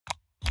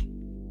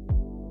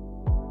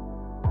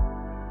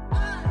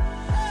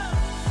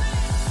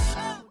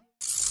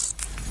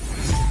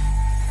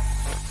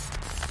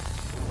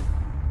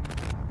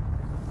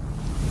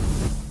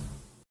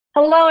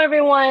Hello,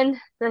 everyone.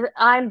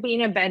 I'm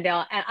Bina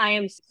Bendale, and I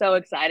am so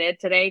excited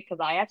today because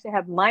I actually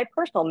have my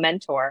personal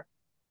mentor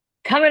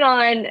coming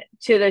on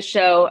to the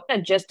show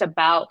and just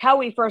about how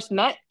we first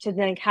met to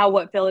think how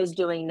what Phil is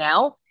doing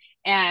now.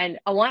 And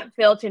I want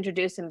Phil to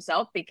introduce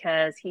himself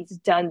because he's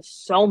done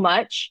so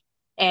much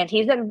and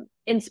he's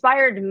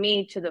inspired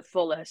me to the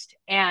fullest.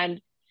 And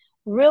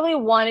really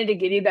wanted to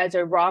give you guys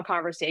a raw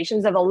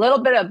conversations of a little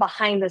bit of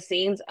behind the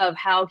scenes of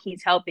how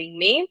he's helping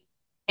me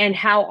and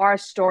how our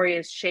story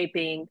is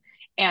shaping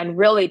and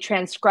really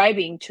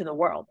transcribing to the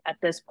world at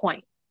this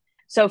point.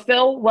 So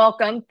Phil,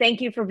 welcome. Thank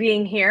you for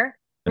being here.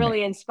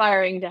 Really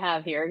inspiring to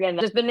have here. Again,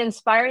 it's been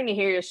inspiring to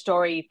hear your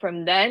story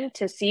from then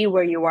to see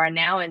where you are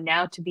now and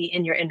now to be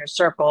in your inner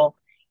circle.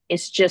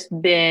 It's just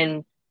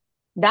been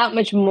that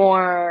much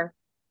more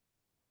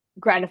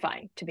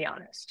gratifying, to be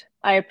honest.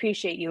 I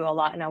appreciate you a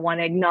lot and I want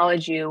to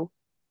acknowledge you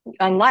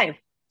on live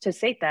to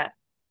state that.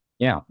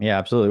 Yeah,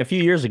 absolutely. A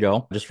few years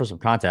ago, just for some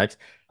context,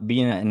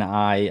 Bina and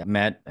I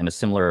met in a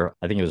similar,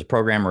 I think it was a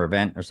program or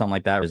event or something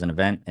like that. It was an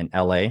event in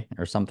LA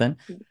or something.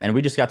 And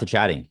we just got to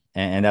chatting.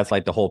 And that's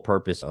like the whole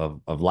purpose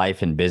of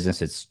life and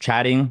business. It's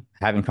chatting,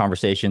 having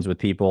conversations with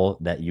people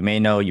that you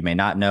may know, you may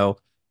not know,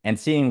 and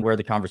seeing where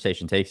the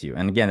conversation takes you.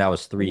 And again, that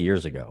was 3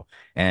 years ago.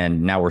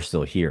 And now we're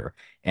still here.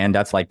 And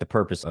that's like the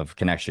purpose of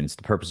connections,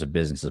 the purpose of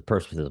business, the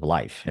purpose of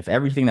life. If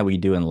everything that we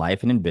do in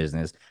life and in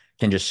business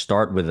can just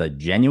start with a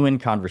genuine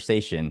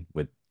conversation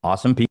with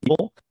awesome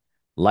people,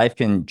 life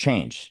can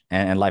change.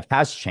 And life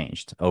has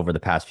changed over the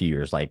past few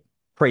years, like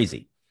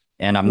crazy.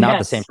 And I'm not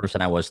the same Yes.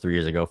 person I was 3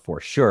 years ago for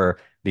sure,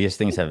 because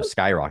things have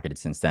skyrocketed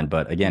since then.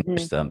 But again, Mhm.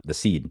 just the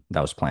seed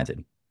that was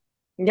planted.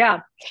 Yeah.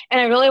 And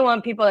I really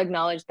want people to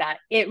acknowledge that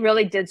it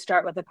really did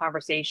start with a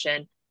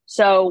conversation.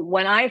 So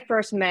when I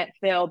first met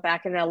Phil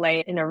back in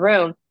LA in a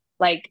room,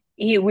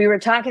 we were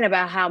talking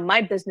about how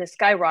my business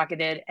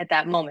skyrocketed at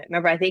that moment.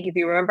 Remember, I think if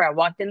you remember, I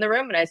walked in the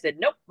room and I said,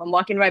 nope, I'm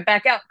walking right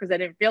back out because I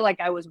didn't feel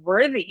like I was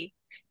worthy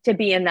to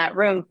be in that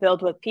room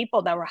filled with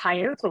people that were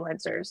high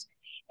influencers.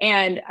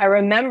 And I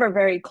remember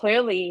very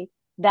clearly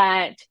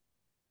that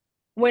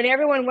when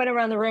everyone went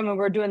around the room and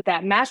we are doing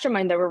that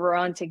mastermind that we were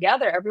on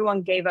together,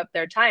 everyone gave up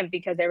their time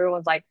because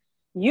everyone's like,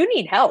 you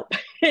need help.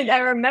 And I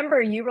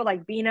remember you were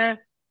like, Bina,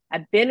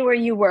 I've been where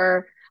you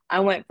were. I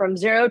went from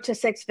 0 to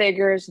 6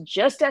 figures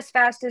just as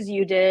fast as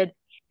you did.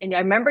 And I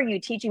remember you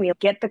teaching me,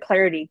 get the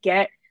clarity,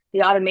 get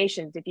the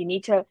automations. If you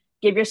need to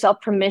give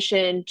yourself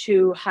permission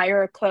to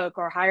hire a cook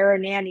or hire a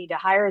nanny to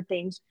hire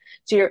things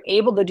so you're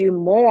able to do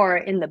more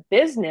in the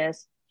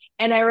business.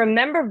 And I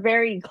remember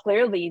very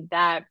clearly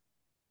that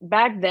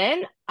back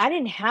then I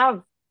didn't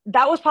have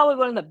that was probably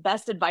one of the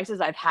best advices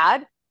I've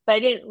had, but I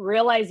didn't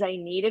realize I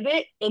needed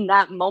it in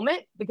that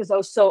moment because I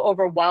was so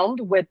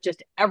overwhelmed with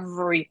just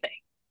everything.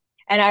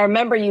 And I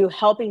remember you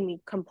helping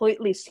me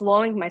completely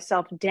slowing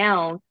myself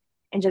down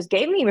and just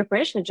gave me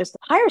permission to just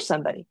hire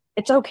somebody.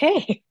 It's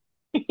okay.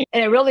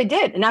 And it really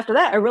did. And after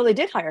that, I really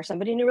did hire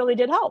somebody and it really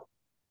did help.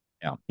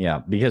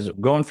 Yeah. Because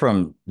going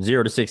from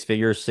 0 to 6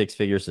 figures, 6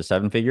 figures to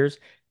 7 figures,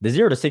 the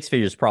 0 to 6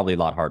 figures is probably a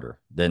lot harder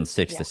than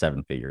six Yeah. to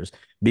seven figures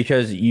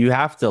because you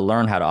have to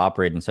learn how to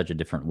operate in such a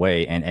different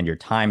way. And your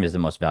time is the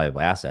most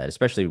valuable asset,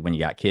 especially when you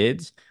got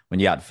kids, when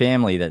you got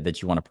family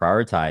that you want to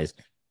prioritize.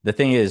 The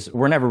thing is,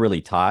 we're never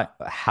really taught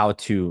how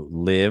to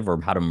live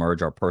or how to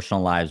merge our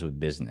personal lives with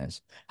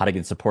business, how to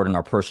get support in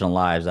our personal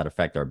lives that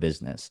affect our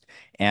business.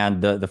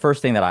 And the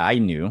first thing that I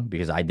knew,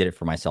 because I did it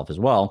for myself as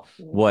well,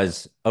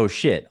 was, oh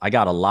shit, I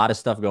got a lot of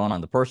stuff going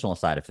on the personal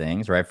side of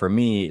things, right? For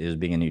me, it was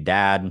being a new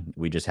dad.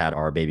 We just had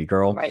our baby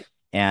girl. Right.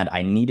 And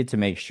I needed to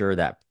make sure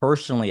that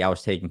personally I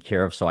was taken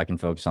care of so I can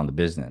focus on the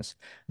business.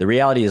 The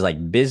reality is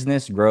like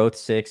business growth,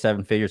 6,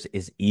 7 figures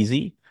is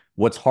easy.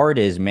 What's hard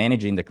is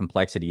managing the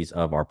complexities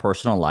of our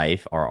personal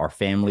life, our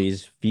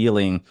families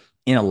feeling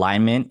in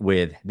alignment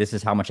with this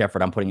is how much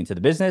effort I'm putting into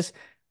the business.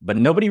 But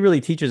nobody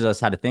really teaches us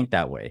how to think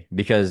that way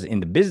because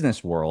in the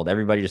business world,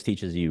 everybody just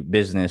teaches you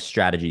business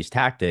strategies,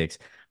 tactics,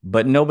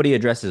 but nobody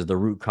addresses the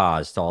root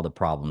cause to all the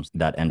problems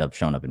that end up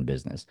showing up in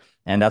business.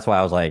 And that's why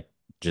I was like,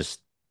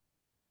 just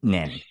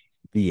nanny,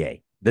 VA,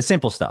 the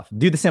simple stuff.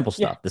 Do the simple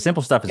Yeah. stuff. The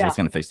simple stuff is Yeah. what's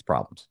going to fix the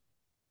problems.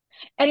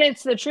 And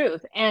it's the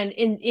truth. And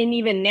in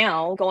even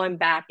now, going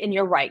back, and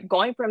you're right,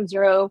 going from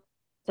 0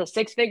 to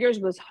 6 figures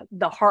was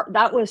the hard,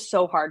 that was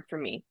so hard for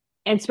me.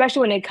 And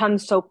especially when it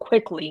comes so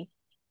quickly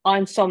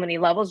on so many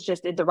levels,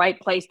 just at the right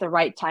place, the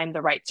right time,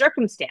 the right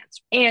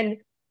circumstance. And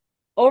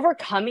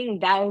overcoming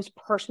those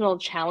personal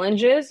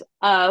challenges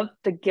of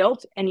the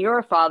guilt, and you're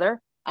a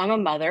father, I'm a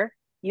mother.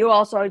 You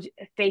also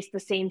face the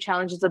same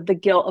challenges of the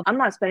guilt of I'm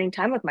not spending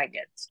time with my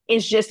kids.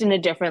 It's just in a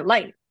different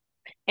light.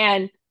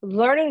 And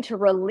learning to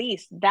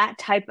release that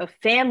type of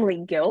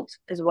family guilt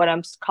is what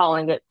I'm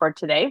calling it for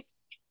today.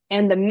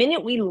 And the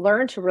minute we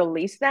learn to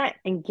release that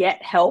and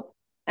get help,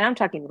 and I'm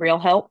talking real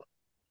help,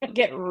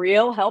 get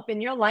real help in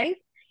your life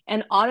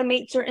and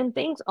automate certain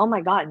things, oh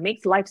my God, it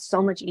makes life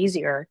so much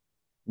easier.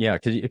 Yeah,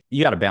 because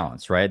you got a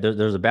balance, right?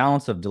 There's a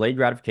balance of delayed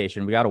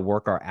gratification. We got to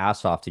work our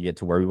ass off to get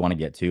to where we want to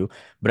get to.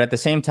 But at the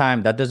same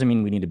time, that doesn't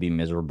mean we need to be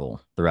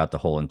miserable throughout the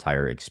whole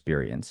entire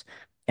experience.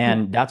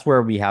 And that's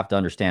where we have to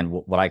understand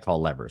what I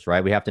call levers,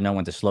 right? We have to know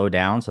when to slow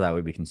down so that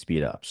way we can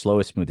speed up. Slow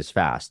is smooth is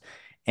fast.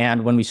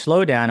 And when we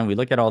slow down and we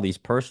look at all these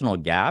personal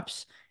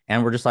gaps,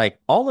 and we're just like,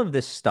 all of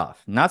this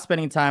stuff, not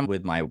spending time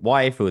with my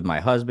wife, with my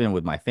husband,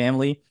 with my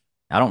family,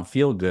 I don't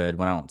feel good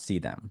when I don't see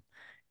them.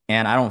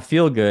 And I don't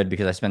feel good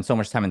because I spend so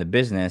much time in the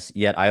business,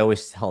 yet I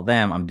always tell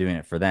them I'm doing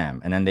it for them.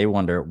 And then they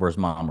wonder, where's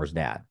mom, where's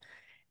dad?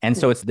 And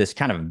so it's this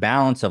kind of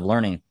balance of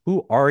learning,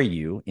 who are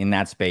you in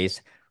that space?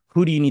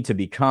 Who do you need to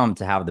become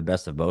to have the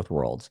best of both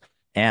worlds?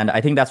 And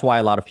I think that's why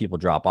a lot of people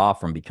drop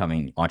off from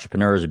becoming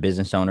entrepreneurs or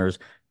business owners,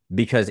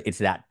 because it's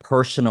that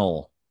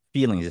personal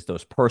feelings, it's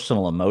those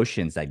personal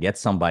emotions that get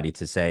somebody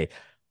to say,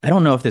 I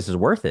don't know if this is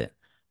worth it.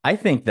 I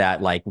think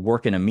that like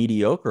working a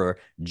mediocre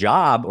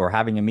job or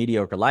having a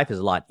mediocre life is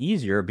a lot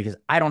easier because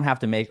I don't have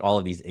to make all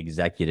of these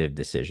executive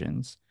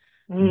decisions.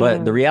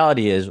 But the Mm.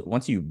 reality is,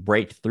 once you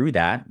break through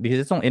that,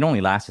 because it only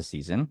lasts a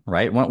season,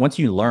 right? Once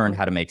you learn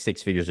how to make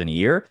six figures in a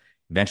year,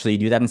 eventually you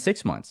do that in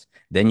 6 months.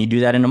 Then you do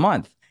that in a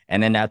month.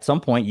 And then at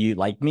some point, you,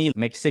 like me,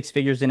 make six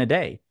figures in a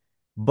day.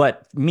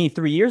 But me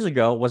 3 years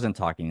ago wasn't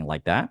talking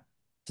like that.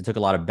 It took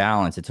a lot of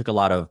balance. It took a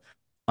lot of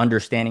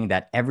understanding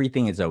that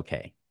everything is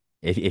okay.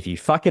 If you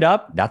fuck it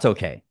up, that's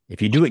okay.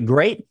 If you do it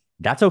great,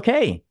 that's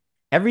okay. Yeah.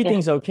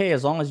 Everything's okay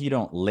as long as you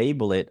don't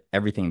label it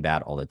everything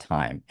bad all the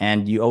time.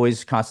 And you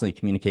always constantly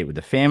communicate with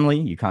the family.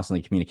 You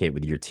constantly communicate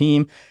with your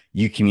team.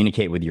 You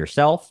communicate with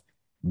yourself,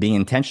 being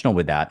intentional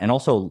with that. And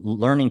also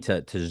learning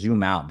to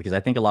zoom out, because I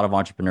think a lot of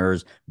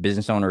entrepreneurs,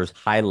 business owners,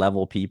 high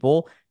level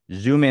people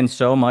zoom in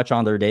so much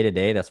on their day to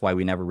day. That's why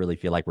we never really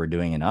feel like we're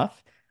doing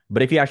enough.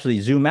 But if you actually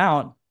zoom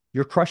out,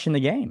 you're crushing the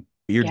game.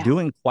 You're Yeah.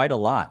 doing quite a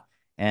lot.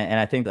 And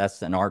I think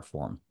that's an art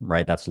form,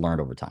 right? That's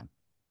learned over time.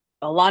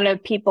 A lot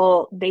of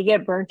people, they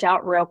get burnt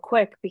out real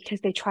quick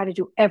because they try to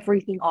do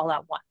everything all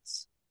at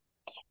once.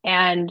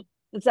 And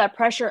it's that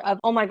pressure of,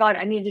 oh my God,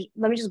 let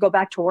me just go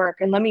back to work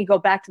and let me go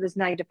back to this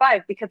 9 to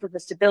 5 because of the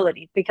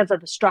stability, because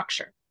of the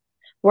structure.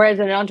 Whereas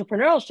in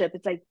entrepreneurship,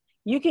 it's like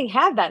you can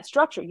have that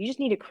structure. You just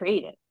need to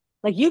create it.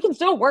 Like you can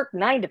still work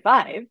 9 to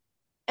 5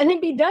 and then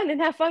be done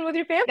and have fun with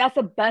your family. That's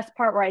the best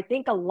part where I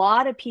think a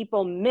lot of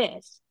people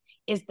miss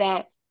is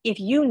that if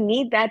you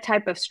need that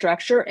type of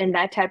structure and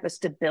that type of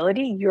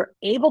stability, you're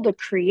able to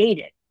create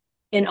it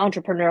in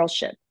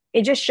entrepreneurship.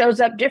 It just shows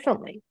up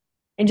differently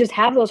and just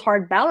have those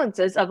hard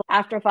balances of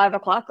after 5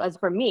 o'clock. As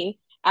for me,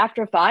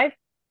 after 5,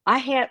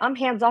 I'm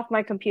hands off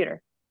my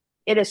computer.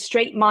 It is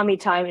straight mommy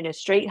time. It is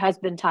straight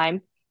husband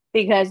time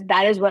because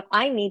that is what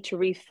I need to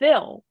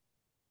refill.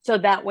 So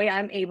that way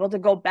I'm able to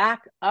go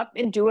back up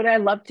and do what I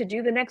love to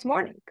do the next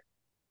morning.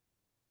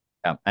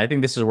 Yeah, I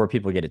think this is where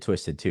people get it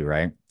twisted too,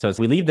 right? So as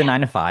we leave the Yeah.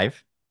 9 to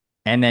 5,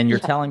 and then you're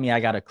Yeah. telling me I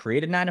got to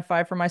create a 9 to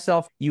 5 for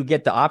myself. You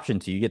get the option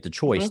to, you get the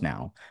choice Mm-hmm.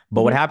 now.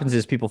 But what Mm-hmm. happens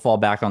is people fall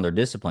back on their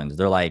disciplines.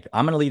 They're like,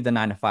 I'm going to leave the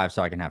 9 to 5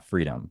 so I can have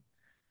freedom.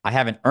 I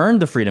haven't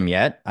earned the freedom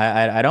yet.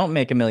 I don't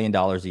make $1 million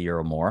a year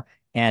or more.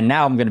 And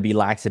now I'm going to be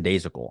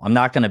lackadaisical. I'm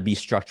not going to be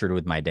structured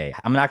with my day.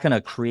 I'm not going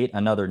to create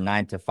another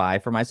 9 to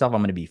 5 for myself.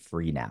 I'm going to be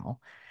free now.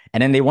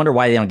 And then they wonder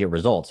why they don't get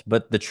results.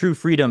 But the true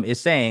freedom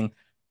is saying,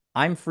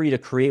 I'm free to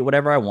create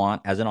whatever I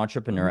want as an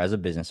entrepreneur, Mm-hmm. as a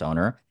business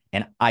owner.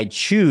 And I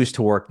choose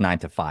to work 9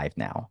 to 5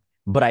 now.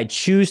 But I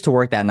choose to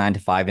work that 9 to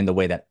 5 in the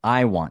way that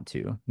I want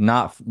to,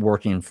 not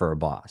working for a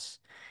boss.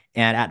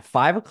 And at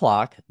 5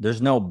 o'clock,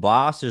 there's no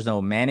boss, there's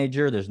no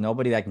manager, there's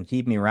nobody that can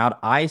keep me around.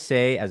 I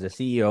say, as a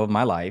CEO of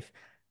my life,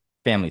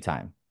 family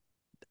time.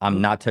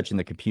 I'm not touching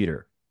the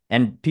computer.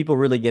 And people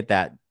really get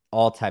that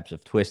all types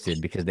of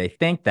twisted because they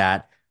think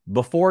that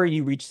before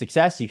you reach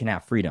success, you can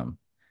have freedom.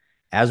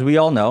 As we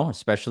all know,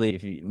 especially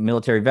if you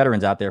military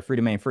veterans out there,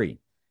 freedom ain't free.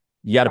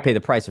 You got to pay Right.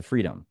 the price of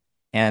freedom.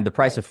 And the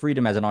price Right. of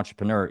freedom as an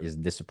entrepreneur is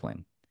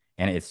discipline.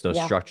 And it's those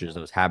Yeah. structures,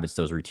 those habits,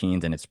 those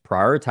routines, and it's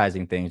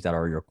prioritizing things that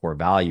are your core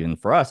value. And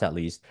for us, at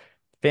least,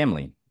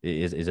 family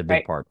is a big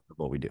Right. part of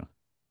what we do.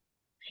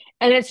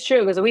 And it's true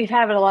because we've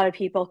had a lot of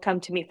people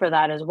come to me for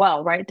that as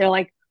well, right? They're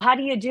like, how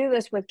do you do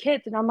this with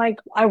kids? And I'm like,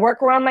 I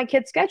work around my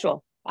kids'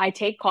 schedule. I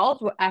take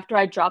calls after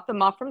I drop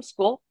them off from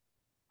school.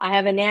 I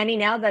have a nanny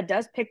now that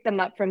does pick them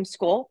up from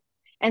school.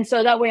 And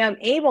so that way I'm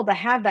able to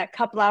have that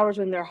couple hours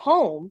when they're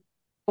home,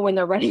 when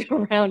they're running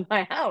around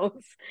my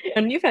house.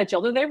 And you've had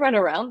children, they run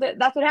around.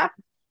 That's what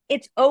happens.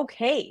 It's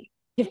okay.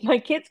 If my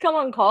kids come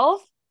on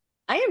calls,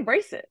 I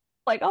embrace it.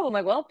 Like, oh, I'm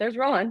like, well, there's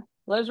Ron,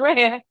 there's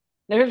Rhea,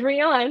 there's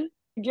Rion.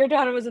 Your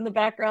daughter was in the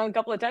background a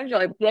couple of times. You're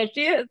like, there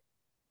she is.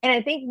 And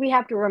I think we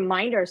have to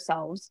remind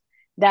ourselves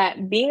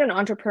that being an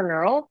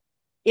entrepreneurial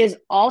is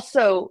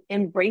also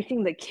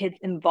embracing the kids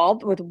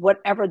involved with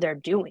whatever they're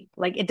doing.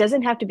 Like it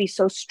doesn't have to be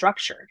so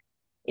structured.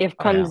 It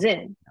Oh, yeah. comes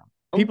in.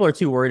 People are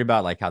too worried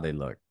about like how they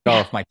look. Oh,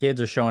 Yeah. if my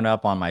kids are showing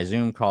up on my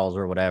Zoom calls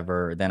or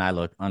whatever, then I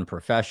look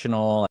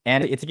unprofessional.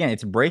 And it's again,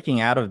 it's breaking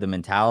out of the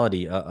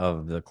mentality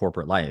of the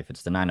corporate life.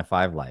 It's the 9 to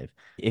 5 life.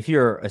 If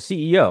you're a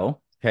CEO,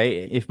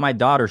 okay, if my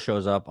daughter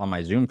shows up on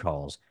my Zoom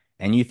calls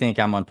and you think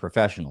I'm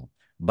unprofessional,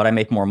 but I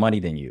make more money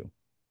than you,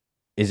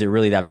 is it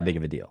really that big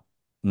of a deal?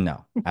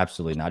 No,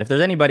 absolutely not. If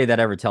there's anybody that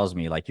ever tells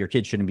me like your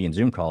kid shouldn't be in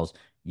Zoom calls,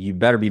 you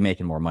better be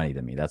making more money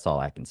than me. That's all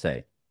I can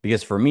say.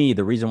 Because for me,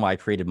 the reason why I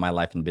created my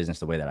life and business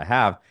the way that I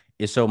have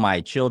is so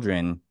my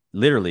children,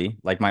 literally,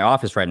 like my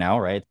office right now,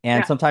 right?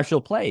 And Yeah. sometimes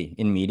she'll play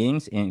in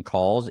meetings, in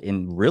calls,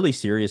 in really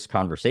serious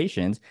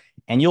conversations,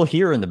 and you'll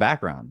hear in the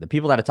background the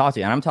people that I talk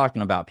to, and I'm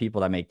talking about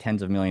people that make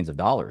tens of millions of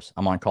dollars.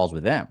 I'm on calls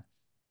with them,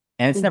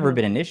 and it's never Hmm.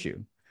 been an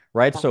issue,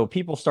 right? So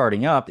people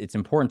starting up, it's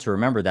important to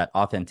remember that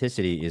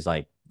authenticity is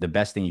like the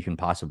best thing you can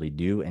possibly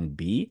do and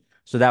be.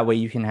 So that way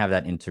you can have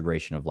that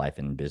integration of life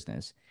and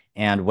business.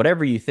 And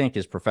whatever you think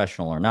is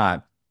professional or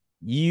not,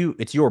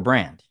 it's your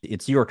brand,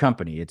 it's your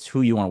company, it's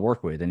who you want to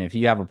work with. And if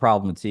you have a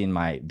problem with seeing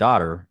my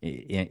daughter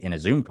in a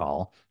Zoom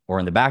call or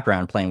in the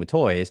background playing with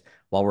toys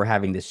while we're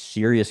having this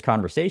serious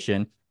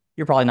conversation,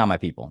 you're probably not my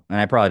people, and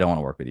I probably don't want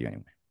to work with you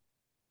anyway.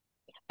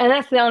 And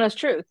that's the honest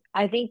truth.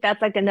 I think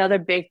that's like another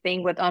big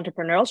thing with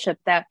entrepreneurship,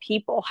 that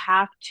people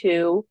have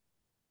to,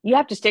 you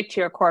have to stick to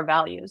your core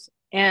values,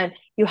 and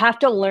you have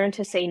to learn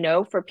to say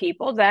no for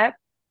people that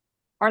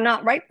are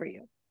not right for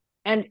you.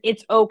 And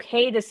it's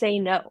okay to say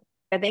no.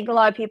 I think a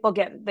lot of people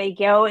they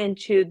go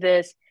into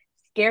this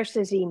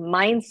scarcity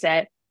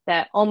mindset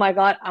that, oh my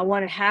God, I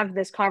want to have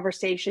this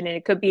conversation. And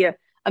it could be a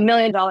 $1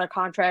 million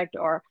contract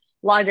or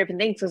a lot of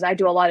different things, because I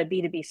do a lot of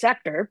B2B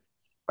sector,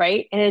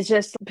 right? And it's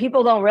just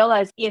people don't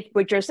realize, if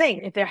what you're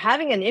saying, if they're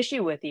having an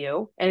issue with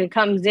you and it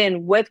comes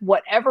in with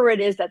whatever it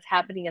is that's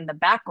happening in the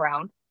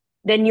background,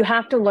 then you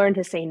have to learn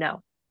to say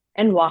no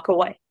and walk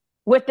away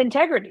with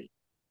integrity.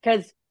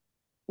 Because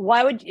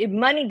why would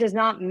money does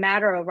not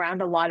matter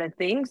around a lot of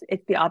things.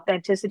 It's the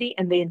authenticity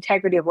and the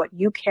integrity of what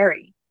you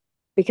carry,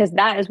 because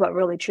that is what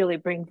really truly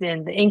brings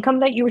in the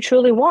income that you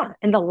truly want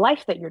and the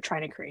life that you're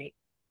trying to create.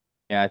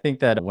 Yeah, I think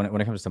that when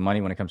it comes to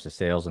money, when it comes to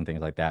sales and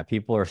things like that,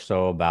 people are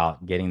so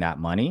about getting that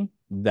money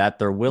that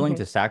they're willing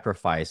Mm-hmm. to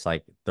sacrifice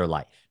like their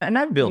life. And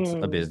I've built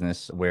a Mm,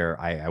 business where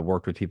I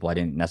worked with people I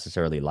didn't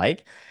necessarily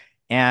like,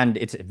 and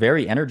it's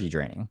very energy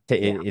draining. yeah.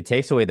 It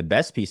takes away the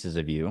best pieces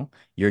of you.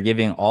 You're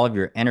giving all of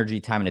your energy,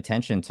 time, and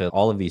attention to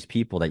all of these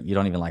people that you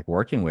don't even like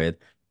working with.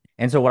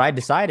 And so what I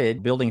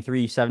decided, building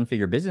 3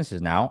 7-figure businesses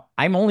now,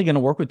 I'm only going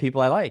to work with people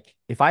I like.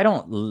 If I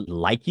don't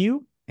like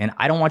you and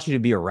I don't want you to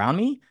be around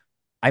me,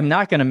 I'm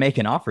not going to make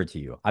an offer to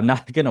you. I'm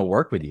not going to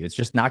work with you. It's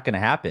just not going to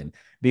happen,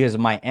 because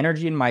my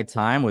energy and my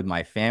time with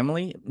my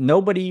family,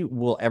 nobody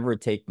will ever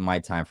take my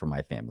time from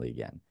my family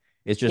again.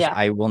 It's just, Yeah.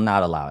 I will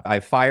not allow it.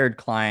 I fired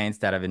clients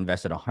that have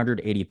invested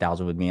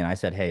 180,000 with me. And I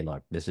said, hey,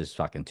 look, this is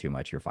fucking too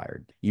much. You're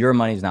fired. Your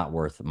money's not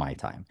worth my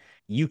time.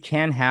 You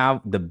can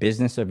have the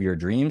business of your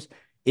dreams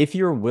if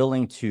you're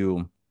willing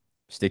to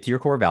stick to your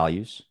core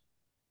values,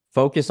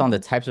 focus on the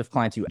Mm-hmm. types of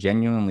clients you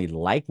genuinely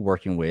like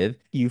working with.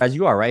 You, as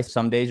you are, right?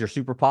 Some days you're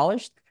super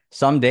polished.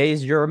 Some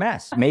days you're a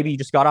mess. Maybe you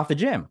just got off the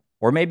gym,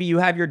 or maybe you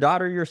have your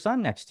daughter or your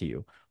son next to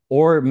you,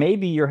 or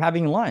maybe you're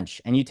having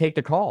lunch and you take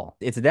the call.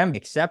 It's them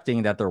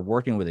accepting that they're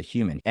working with a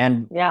human.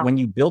 And Yeah. when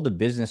you build a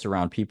business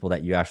around people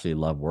that you actually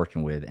love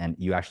working with and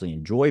you actually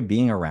enjoy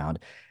being around,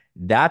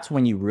 that's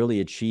when you really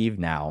achieve.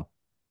 Now,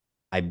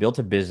 I built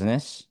a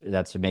business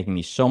that's making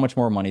me so much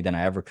more money than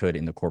I ever could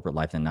in the corporate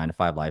life, than 9 to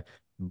 5 life.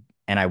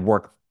 And I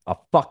work a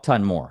fuck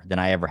ton more than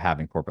I ever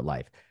have in corporate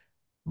life,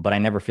 but I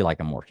never feel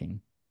like I'm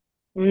working.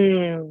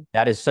 Mm,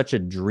 That is such a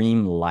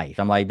dream life.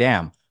 I'm like,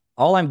 damn,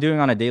 all I'm doing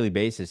on a daily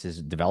basis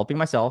is developing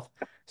myself,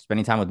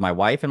 spending time with my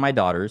wife and my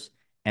daughters,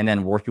 and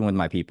then working with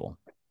my people.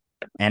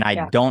 And I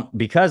yeah. don't,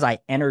 because I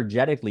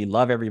energetically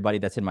love everybody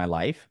that's in my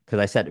life, because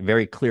I set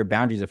very clear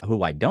boundaries of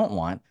who I don't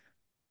want.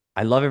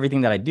 I love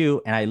everything that I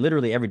do. And I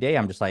literally every day,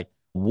 I'm just like,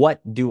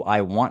 what do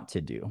I want to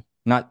do?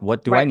 Not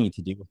what do I Right. need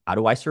to do? How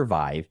do I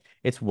survive?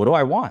 It's what do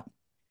I want?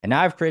 And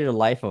now I've created a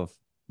life of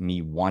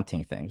me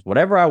wanting things.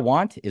 Whatever I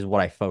want is what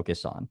I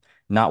focus on,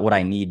 not what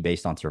I need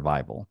based on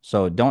survival.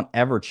 So don't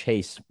ever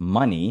chase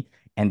money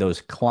and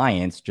those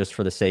clients just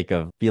for the sake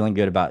of feeling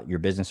good about your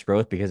business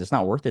growth, because it's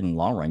not worth it in the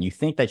long run. You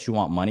think that you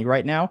want money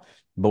right now,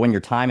 but when your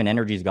time and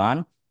energy is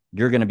gone,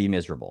 you're going to be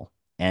miserable.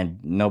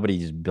 And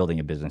nobody's building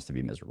a business to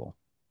be miserable.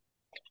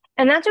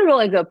 And that's a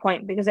really good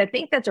point, because I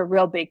think that's a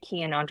real big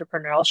key in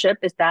entrepreneurship,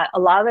 is that a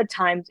lot of the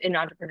times in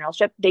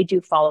entrepreneurship, they do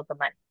follow the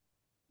money.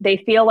 They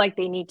feel like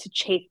they need to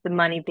chase the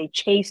money, they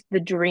chase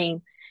the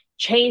dream,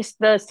 chase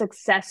the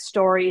success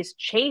stories,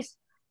 chase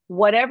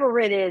whatever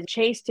it is,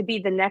 chase to be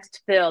the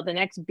next Phil, the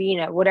next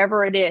Bina,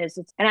 whatever it is.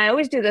 And I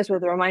always do this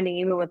with reminding,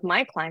 even with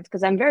my clients,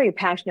 because I'm very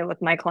passionate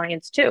with my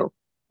clients too,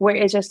 where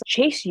it's just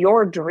chase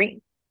your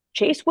dream,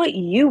 chase what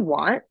you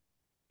want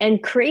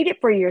and create it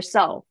for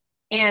yourself.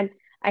 And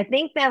I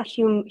think that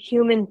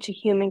human to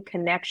human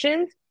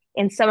connections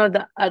in some of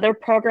the other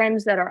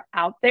programs that are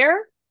out there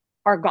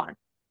are gone.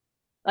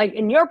 Like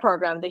in your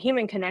program, the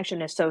human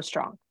connection is so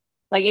strong.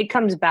 Like it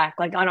comes back.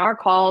 Like on our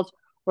calls,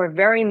 we're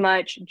very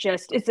much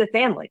just, it's a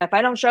family. If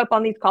I don't show up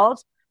on these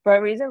calls for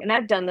a reason, and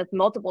I've done this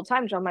multiple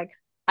times, I'm like,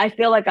 I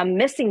feel like I'm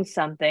missing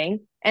something.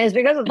 And it's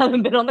because I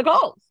haven't been on the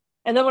calls.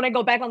 And then when I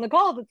go back on the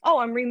calls, it's, oh,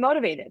 I'm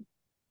remotivated.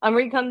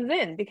 I'm comes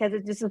in, because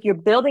it's just like you're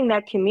building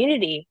that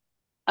community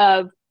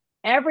of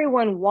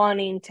everyone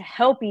wanting to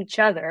help each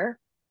other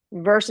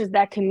versus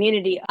that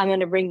community, I'm going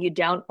to bring you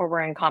down or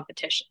we're in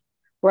competition.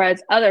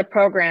 Whereas other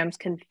programs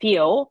can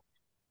feel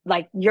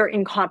like you're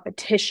in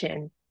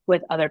competition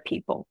with other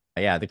people.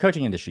 Yeah, the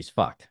coaching industry's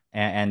fucked.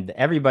 And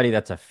everybody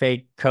that's a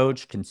fake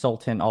coach,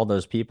 consultant, all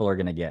those people are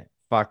going to get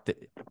fucked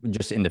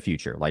just in the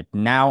future, like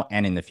now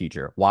and in the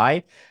future.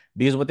 Why?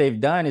 Because what they've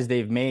done is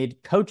they've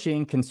made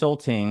coaching,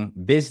 consulting,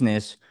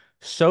 business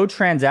so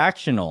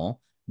transactional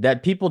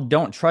that people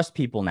don't trust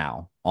people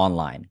now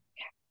online.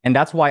 And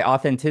that's why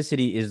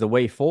authenticity is the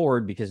way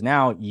forward, because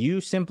now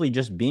you simply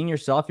just being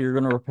yourself, you're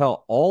going to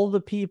repel all the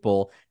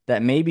people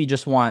that maybe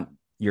just want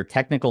your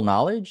technical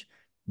knowledge,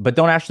 but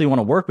don't actually want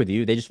to work with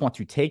you. They just want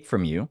to take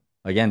from you.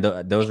 Again,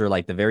 those are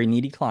like the very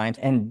needy clients.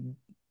 And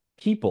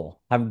people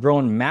have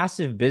grown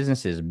massive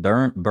businesses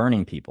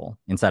burning people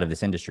inside of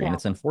this industry. And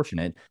it's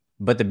unfortunate.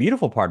 But the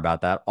beautiful part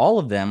about that, all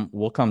of them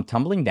will come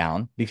tumbling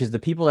down because the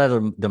people that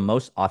are the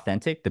most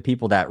authentic, the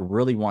people that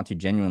really want to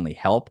genuinely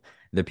help,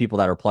 the people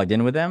that are plugged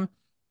in with them,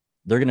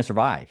 they're going to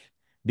survive.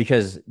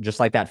 Because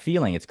just like that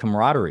feeling, it's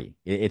camaraderie.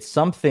 It's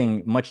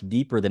something much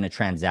deeper than a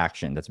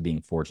transaction that's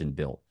being forged and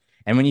built.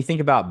 And when you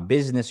think about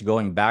business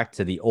going back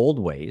to the old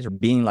ways or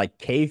being like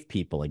cave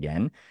people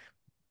again,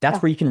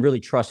 that's where you can really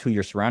trust who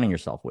you're surrounding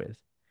yourself with.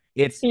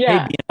 It's,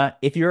 hey, Bina,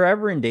 if you're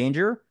ever in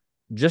danger,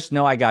 just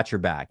know I got your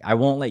back. I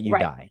won't let you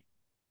die.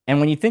 And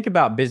when you think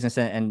about business,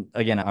 and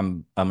again,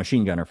 I'm a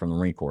machine gunner from the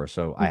Marine Corps,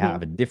 so I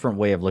have a different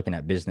way of looking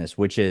at business,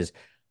 which is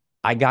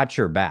I got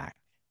your back.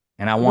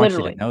 And I want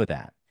you to know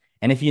that.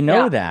 And if you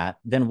know that,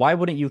 then why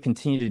wouldn't you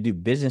continue to do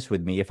business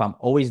with me if I'm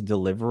always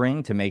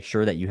delivering to make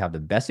sure that you have the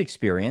best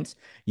experience,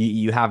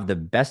 you have the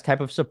best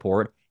type of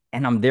support,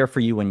 and I'm there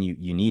for you when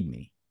you need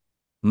me.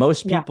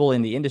 Most people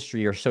in the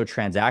industry are so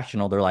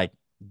transactional. They're like,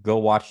 go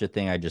watch the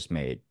thing I just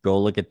made. Go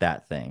look at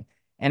that thing.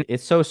 And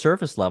it's so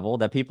surface level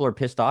that people are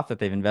pissed off that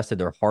they've invested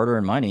their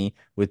hard-earned money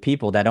with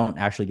people that don't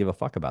actually give a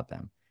fuck about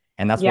them.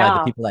 And that's why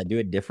the people that do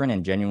it different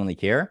and genuinely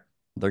care,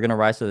 they're going to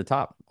rise to the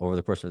top over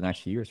the course of the next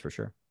few years for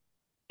sure.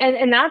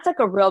 And that's like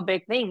a real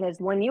big thing is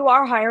when you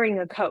are hiring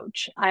a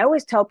coach, I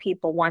always tell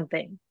people one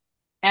thing,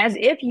 as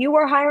if you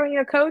are hiring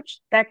a coach,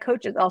 that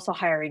coach is also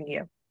hiring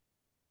you.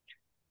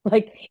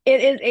 Like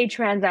it is a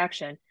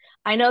transaction.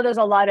 I know there's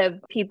a lot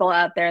of people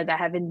out there that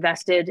have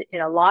invested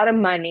in a lot of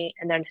money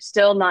and they're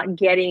still not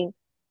getting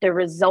the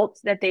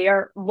results that they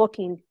are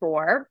looking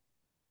for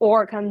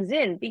or comes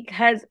in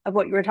because of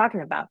what you were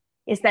talking about.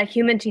 It's that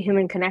human to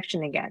human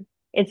connection again.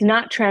 It's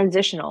not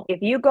transitional.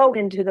 If you go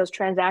into those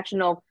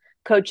transactional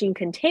coaching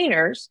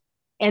containers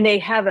and they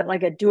have it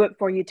like a do it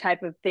for you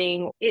type of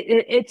thing,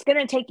 it's going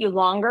to take you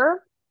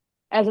longer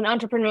as an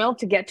entrepreneur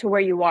to get to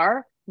where you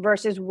are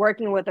versus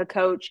working with a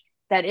coach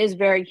that is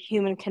very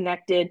human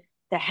connected,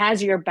 that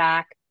has your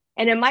back.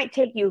 And it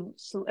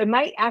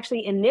might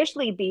actually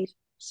initially be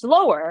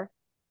slower,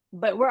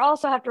 but we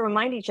also have to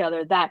remind each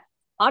other that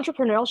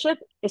entrepreneurship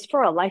is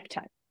for a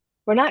lifetime.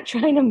 We're not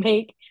trying to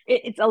make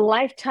it's a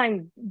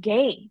lifetime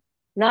game,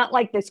 not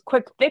like this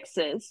quick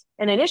fixes.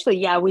 And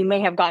initially, we may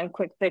have gotten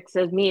quick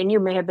fixes. Me and you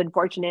may have been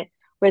fortunate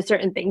with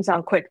certain things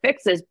on quick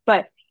fixes,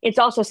 but it's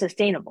also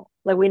sustainable.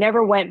 Like we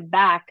never went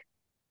back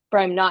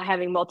from not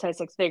having multi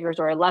six figures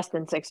or less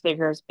than six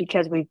figures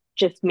because we've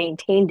just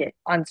maintained it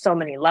on so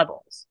many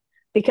levels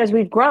because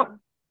we've grown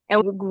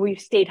and we've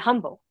stayed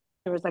humble.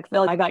 It was like,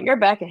 Phil, I got your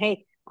back and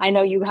hey, I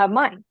know you have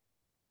mine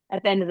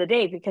at the end of the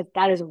day, because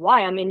that is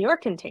why I'm in your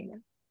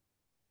container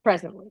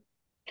presently.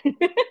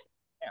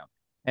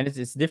 And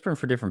it's different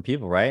for different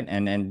people, right?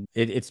 And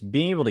it's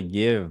being able to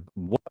give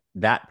what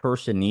that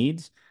person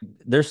needs.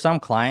 There's some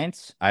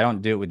clients, I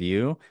don't do it with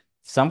you.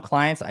 Some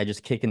clients I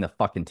just kick in the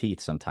fucking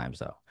teeth sometimes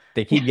though.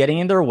 They keep getting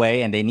in their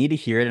way and they need to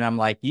hear it. And I'm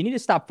like, you need to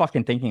stop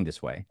fucking thinking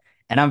this way.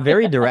 And I'm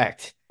very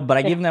direct, but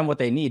I give them what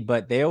they need,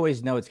 but they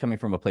always know it's coming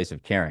from a place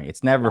of caring.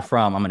 It's never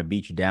from, I'm going to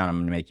beat you down. I'm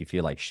going to make you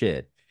feel like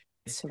shit.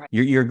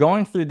 You're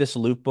going through this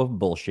loop of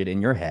bullshit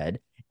in your head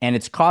and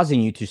it's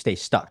causing you to stay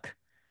stuck.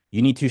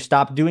 You need to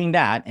stop doing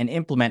that and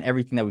implement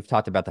everything that we've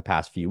talked about the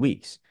past few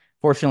weeks.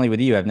 Fortunately with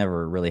you, I've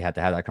never really had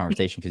to have that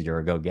conversation because you're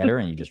a go-getter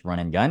and you just run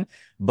and gun.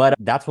 But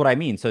that's what I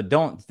mean. So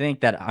don't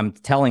think that I'm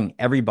telling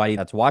everybody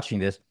that's watching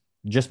this,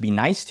 just be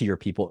nice to your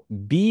people.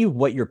 Be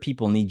what your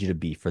people need you to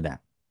be for them.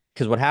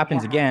 Because what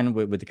happens again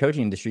with the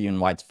coaching industry and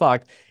why it's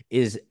fucked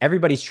is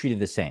everybody's treated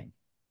the same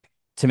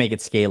to make it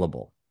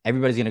scalable.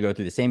 Everybody's going to go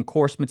through the same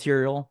course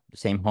material, the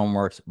same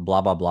homeworks,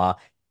 blah, blah, blah.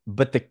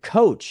 But the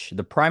coach,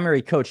 the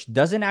primary coach,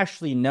 doesn't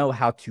actually know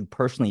how to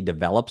personally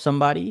develop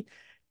somebody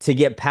to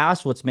get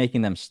past what's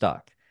making them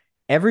stuck.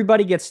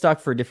 Everybody gets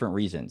stuck for different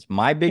reasons.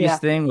 My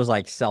biggest thing was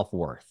like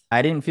self-worth.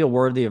 I didn't feel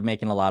worthy of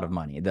making a lot of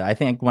money. I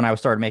think when I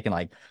started making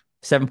like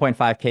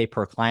 7.5K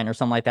per client or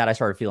something like that, I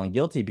started feeling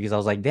guilty because I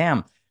was like,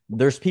 damn,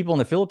 there's people in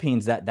the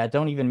Philippines that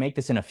don't even make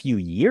this in a few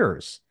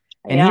years.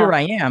 And here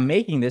I am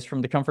making this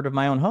from the comfort of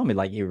my own home.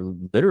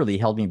 It literally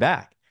held me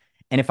back.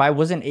 And if I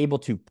wasn't able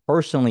to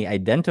personally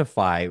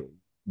identify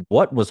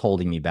what was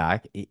holding me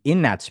back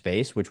in that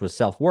space, which was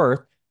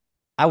self-worth,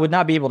 I would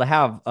not be able to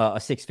have a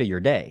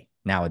six-figure day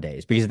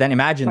nowadays. Because then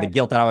imagine the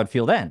guilt that I would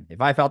feel then.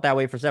 If I felt that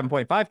way for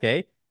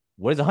 7.5K,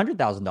 What is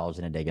 $100,000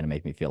 in a day going to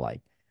make me feel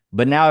like?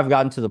 But now I've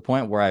gotten to the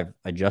point where I've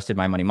adjusted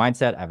my money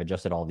mindset. I've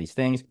adjusted all these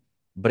things.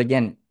 But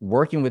again,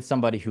 working with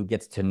somebody who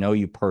gets to know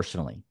you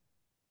personally,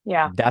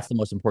 Yeah. that's the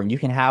most important. You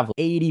can have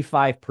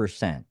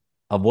 85%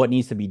 of what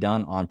needs to be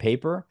done on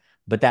paper,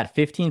 but that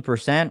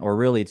 15%, or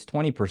really it's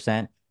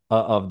 20%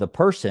 of the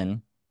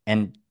person,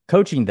 and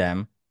coaching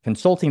them,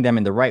 consulting them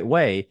in the right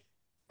way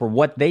for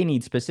what they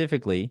need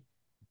specifically,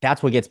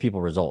 that's what gets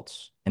people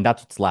results. And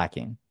that's what's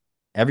lacking.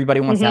 Everybody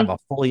wants to have Hmm. a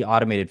fully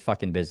automated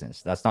fucking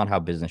business. That's not how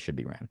business should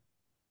be ran.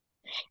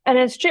 And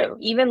it's true.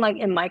 Even like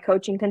in my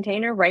coaching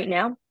container right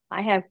now,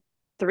 I have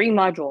 3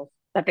 modules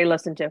that they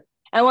listen to.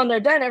 And when they're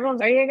done,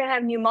 everyone's, are you going to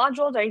have new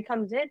modules? Are you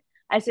comes in?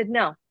 I said,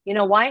 no. You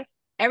know why?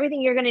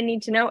 Everything you're going to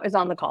need to know is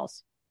on the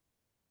calls.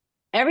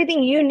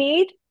 Everything you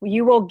need,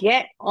 you will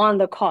get on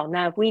the call.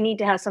 Now, if we need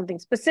to have something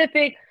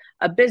specific,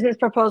 a business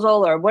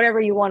proposal or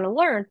whatever you want to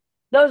learn,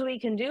 those we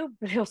can do,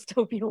 but it'll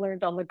still be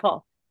learned on the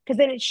call because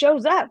then it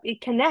shows up,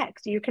 it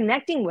connects, you're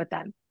connecting with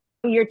them.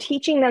 You're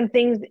teaching them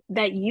things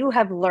that you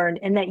have learned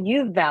and that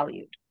you've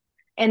valued.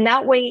 And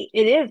that way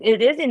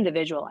it is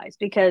individualized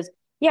because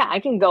yeah,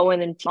 I can go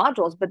in and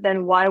modules, but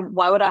then why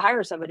would I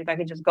hire somebody if I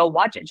could just go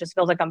watch it? It just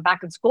feels like I'm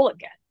back in school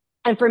again.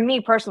 And for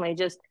me personally,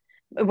 just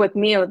with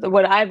me,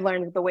 what I've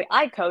learned with the way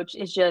I coach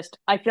is just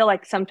I feel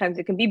like sometimes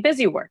it can be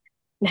busy work.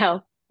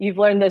 Now, you've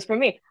learned this from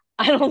me.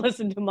 I don't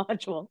listen to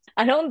modules.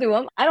 I don't do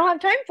them. I don't have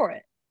time for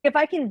it. If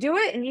I can do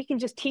it and you can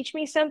just teach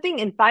me something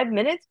in 5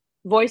 minutes,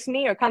 voice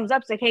me or comes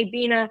up, say, hey,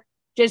 Bina,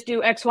 just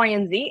do X, Y,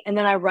 and Z, and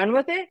then I run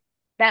with it,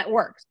 that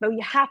works. But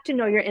you have to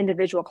know your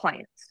individual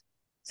clients.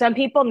 Some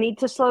people need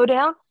to slow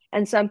down,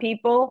 and some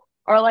people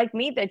are like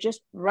me that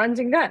just runs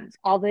and guns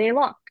all day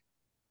long.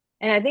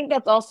 And I think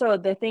that's also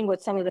the thing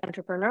with some of the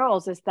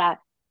entrepreneurs is that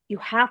you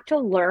have to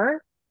learn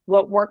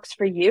what works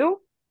for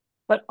you,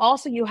 but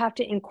also you have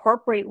to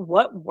incorporate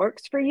what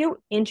works for you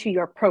into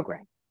your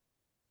program.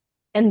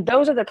 And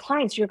those are the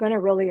clients you're going to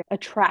really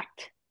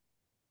attract.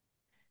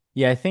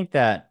 Yeah, I think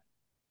a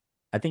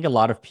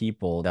lot of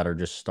people that are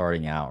just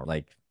starting out,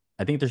 like,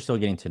 I think they're still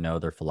getting to know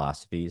their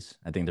philosophies.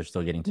 I think they're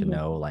still getting to Mhm.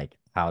 know like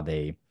how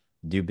they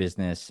do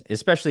business,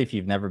 especially if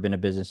you've never been a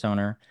business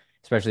owner,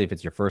 especially if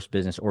it's your first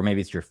business or maybe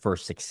it's your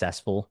first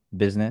successful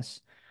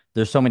business.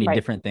 There's so many Right.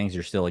 different things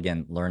you're still,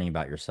 again, learning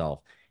about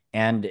yourself.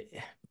 And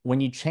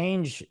when you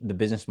change the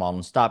business model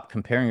and stop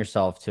comparing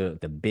yourself to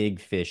the big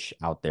fish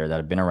out there that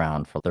have been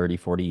around for 30,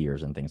 40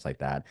 years and things like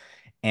that,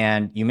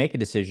 and you make a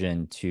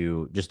decision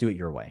to just do it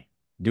your way,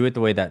 do it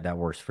the way that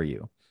works for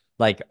you.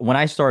 Like when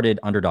I started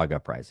Underdog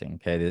Uprising,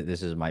 okay,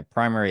 this is my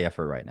primary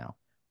effort right now.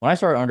 When I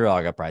started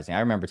Underdog Uprising, I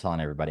remember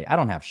telling everybody, I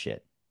don't have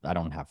shit. I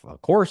don't have a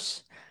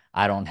course.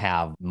 I don't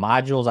have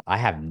modules. I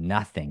have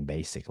nothing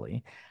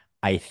basically.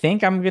 I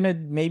think I'm going to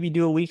maybe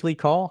do a weekly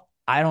call.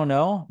 I don't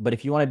know. But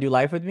if you want to do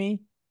life with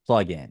me,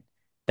 plug in.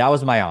 That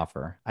was my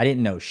offer. I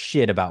didn't know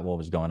shit about what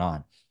was going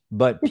on.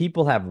 But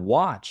people have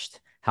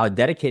watched how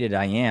dedicated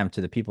I am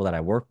to the people that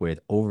I work with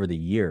over the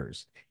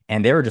years.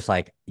 And they were just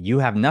like, you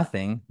have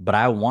nothing, but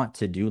I want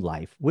to do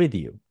life with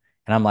you.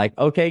 And I'm like,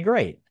 okay,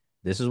 great.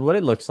 This is what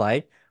it looks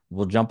like.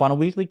 We'll jump on a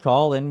weekly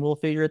call and we'll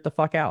figure it the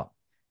fuck out.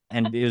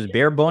 And it was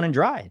bare bone and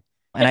dry.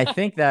 And I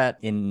think that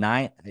in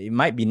it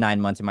might be 9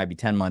 months, it might be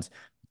 10 months.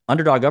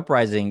 Underdog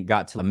Uprising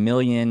got to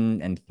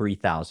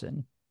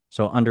 1,003,000.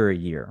 So under a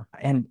year.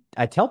 And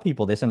I tell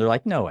people this and they're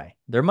like, no way.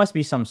 There must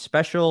be some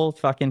special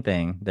fucking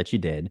thing that you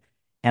did.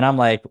 And I'm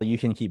like, well, you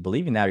can keep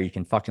believing that or you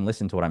can fucking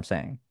listen to what I'm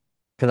saying.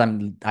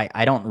 Because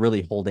I don't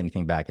really hold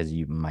anything back, as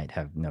you might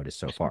have noticed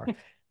so far.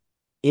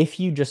 If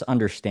you just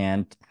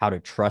understand how to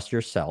trust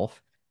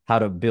yourself, how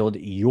to build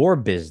your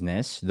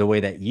business the way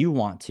that you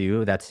want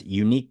to, that's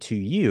unique to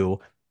you,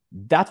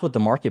 that's what the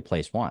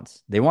marketplace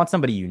wants. They want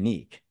somebody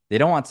unique. They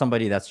don't want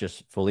somebody that's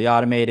just fully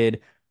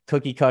automated,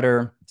 cookie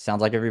cutter,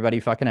 sounds like everybody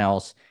fucking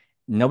else.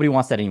 Nobody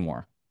wants that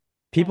anymore.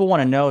 Yeah. People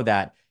want to know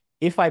that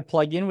if I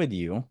plug in with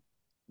you,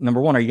 number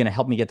one, are you going to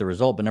help me get the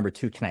result? But number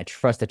two, can I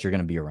trust that you're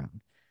going to be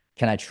around?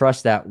 Can I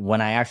trust that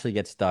when I actually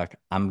get stuck,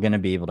 I'm going to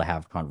be able to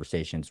have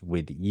conversations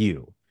with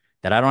you?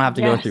 That I don't have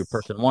to go through Yes.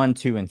 person one,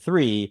 two, and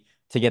three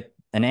to get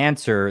an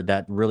answer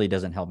that really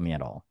doesn't help me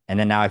at all. And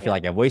then now I feel Yeah.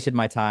 like I've wasted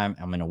my time.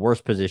 I'm in a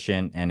worse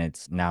position. And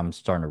it's now I'm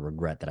starting to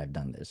regret that I've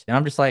done this. And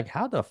I'm just like,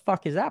 how the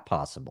fuck is that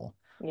possible?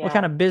 What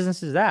kind Yeah. of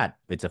business is that?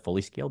 It's a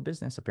fully scaled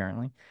business,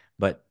 apparently,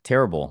 but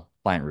terrible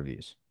client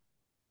reviews.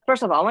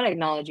 First of all, I want to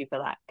acknowledge you for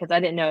that because I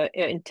didn't know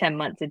in 10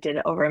 months it did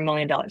over $1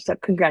 million. So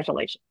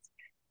congratulations.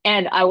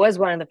 And I was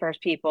one of the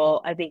first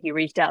people I think you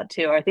reached out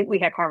to, or I think we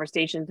had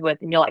conversations with,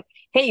 and you're like,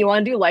 hey, you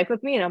want to do life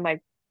with me? And I'm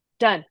like,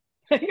 done.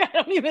 I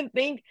don't even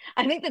think,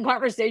 I think the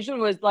conversation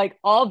was like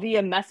all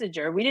via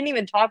messenger. We didn't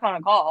even talk on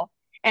a call.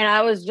 And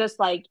I was just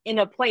like in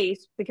a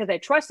place because I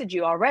trusted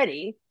you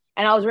already.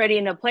 And I was already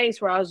in a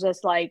place where I was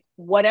just like,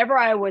 whatever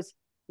I was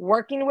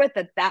working with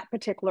at that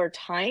particular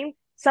time,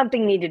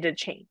 something needed to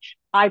change.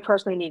 I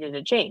personally needed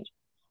to change.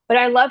 But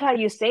I love how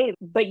you say,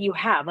 but you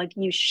have, like,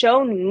 you've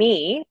shown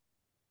me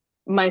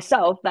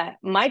myself that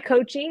my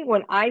coaching,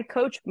 when I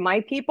coach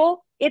my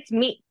people, it's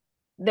me.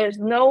 There's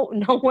no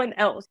one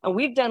else. And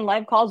we've done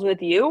live calls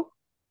with you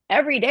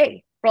every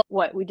day for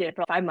what we did it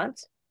for 5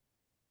 months.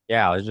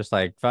 Yeah, I was just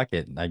like, fuck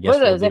it. I What guess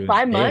was it? we'll Was it do it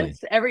five daily.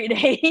 months every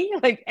day?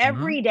 Like Hmm.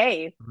 every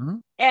day. Hmm.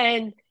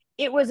 And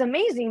it was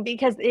amazing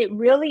because it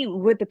really,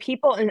 with the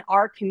people in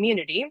our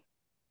community,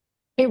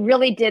 it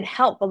really did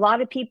help. A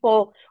lot of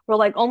people were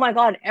like, oh my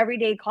God,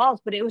 everyday calls.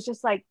 But it was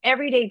just like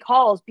everyday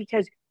calls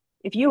because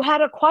if you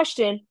had a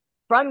question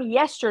from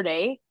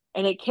yesterday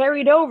and it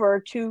carried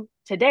over to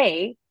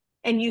today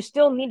and you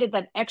still needed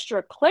that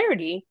extra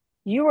clarity,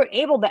 you were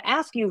able to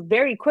ask you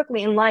very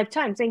quickly in live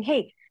time saying,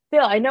 hey,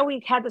 Phil, I know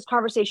we had this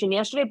conversation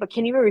yesterday, but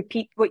can you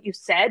repeat what you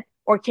said?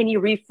 Or can you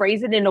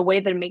rephrase it in a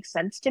way that makes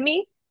sense to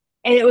me?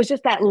 And it was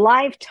just that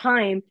live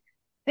time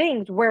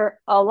things where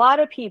a lot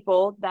of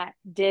people that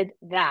did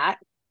that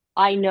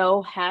I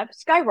know have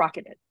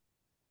skyrocketed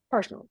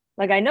personally.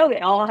 Like I know they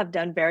all have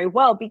done very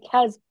well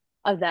because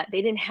of that.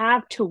 They didn't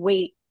have to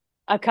wait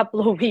a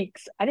couple of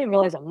weeks. I didn't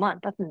realize a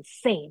month. That's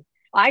insane.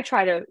 I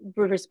try to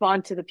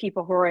respond to the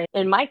people who are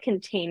in my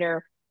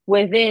container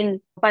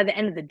within by the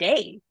end of the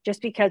day,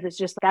 just because it's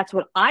just that's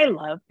what I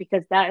love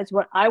because that is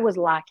what I was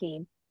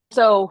lacking.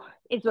 So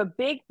it's a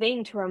big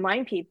thing to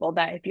remind people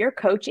that if you're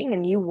coaching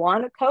and you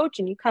want to coach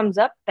and you comes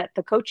up that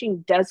the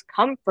coaching does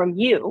come from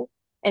you.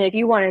 And if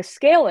you want to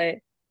scale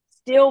it,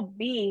 still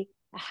be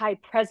a high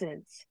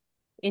presence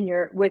in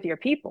your with your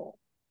people.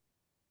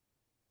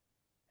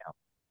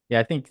 Yeah,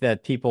 I think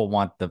that people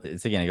want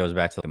it's again, it goes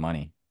back to the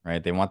money,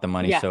 right? They want the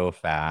money Yeah. so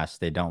fast.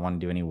 They don't want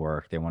to do any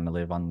work. They want to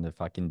live on the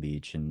fucking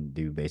beach and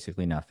do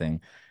basically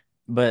nothing.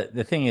 But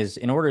the thing is,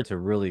 in order to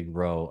really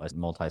grow a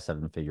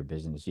multi-seven-figure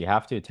business, you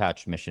have to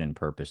attach mission and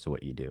purpose to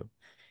what you do.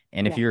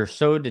 And if Yeah. you're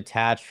so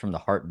detached from the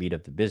heartbeat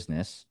of the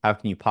business, how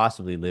can you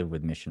possibly live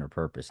with mission or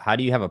purpose? How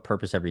do you have a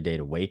purpose every day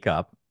to wake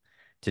up,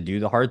 to do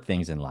the hard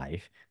things in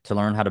life, to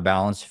learn how to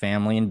balance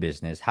family and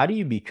business? How do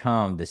you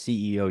become the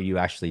CEO you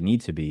actually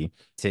need to be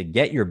to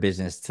get your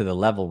business to the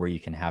level where you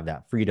can have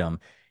that freedom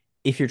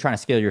if you're trying to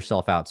scale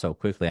yourself out so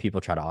quickly?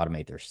 People try to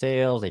automate their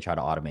sales, they try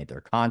to automate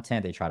their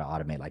content, they try to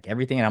automate like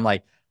everything. And I'm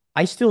like,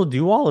 I still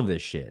do all of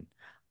this shit.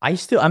 I'm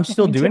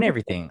still Me doing too.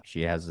 everything.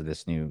 She has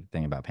this new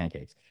thing about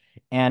pancakes.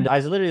 And I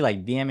was literally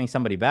like DMing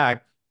somebody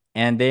back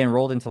and they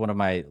enrolled into one of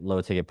my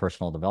low ticket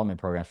personal development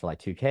programs for like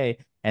 2K.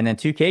 And then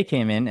 2K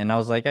came in and I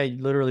was like, I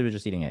literally was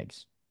just eating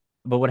eggs.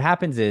 But what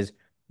happens is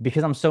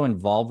because I'm so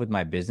involved with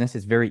my business,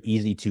 it's very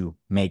easy to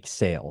make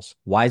sales.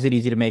 Why is it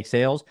easy to make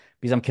sales?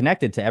 Because I'm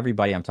connected to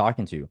everybody I'm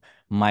talking to.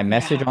 My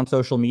message Yeah. on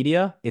social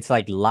media, it's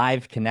like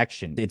live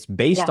connection. It's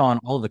based Yeah. on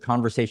all the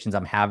conversations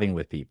I'm having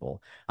with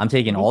people. I'm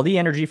taking Mm-hmm. all the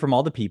energy from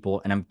all the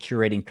people and I'm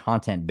curating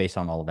content based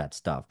on all of that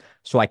stuff.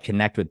 So I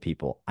connect with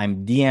people.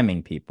 I'm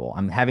DMing people.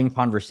 I'm having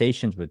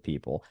conversations with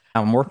people.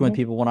 I'm working with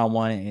Mm-hmm. people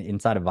one-on-one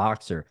inside of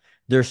Voxer.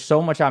 There's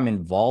so much I'm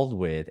involved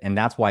with, and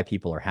that's why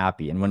people are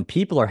happy. And when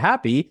people are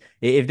happy,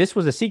 if this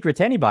was a secret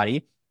to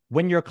anybody,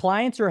 when your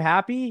clients are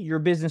happy, your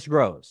business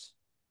grows.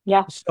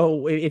 Yeah.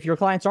 So if your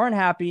clients aren't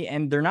happy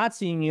and they're not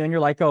seeing you and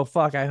you're like, oh,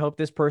 fuck, I hope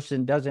this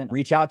person doesn't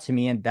reach out to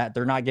me and that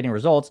they're not getting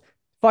results,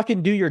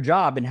 fucking do your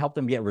job and help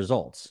them get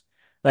results.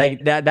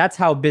 Like that's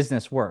how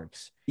business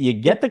works. You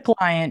Yeah. get the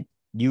client,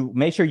 you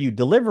make sure you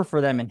deliver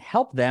for them and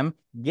help them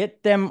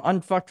get them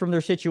unfucked from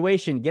their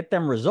situation, get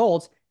them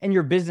results, and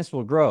your business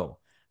will grow.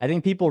 I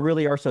think people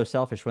really are so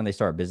selfish when they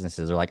start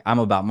businesses. They're like, I'm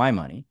about my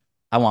money.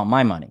 I want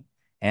my money.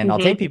 And I'll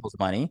Mm-hmm. take people's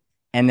money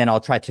and then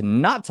I'll try to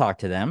not talk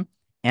to them.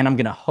 And I'm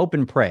going to hope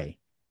and pray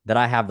that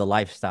I have the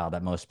lifestyle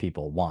that most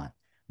people want,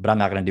 but I'm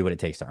not going to do what it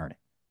takes to earn it.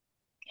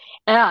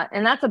 Yeah,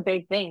 and that's a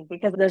big thing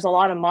because there's a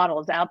lot of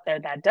models out there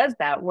that does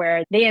that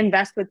where they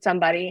invest with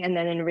somebody and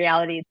then in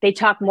reality they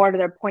talk more to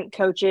their point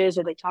coaches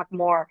or they talk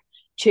more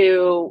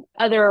to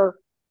other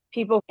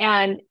people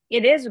and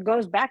it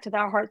goes back to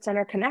that heart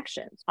center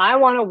connections. I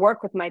want to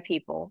work with my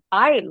people.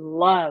 I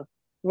love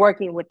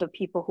working with the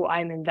people who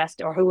I'm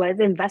invested or who have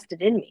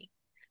invested in me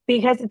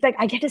because it's like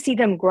I get to see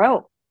them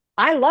grow.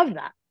 I love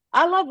that.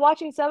 I love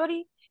watching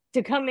somebody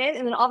to come in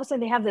and then all of a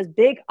sudden they have this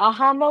big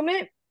aha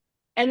moment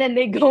and then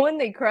they go and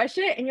they crush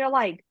it and you're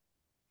like,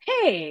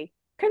 hey,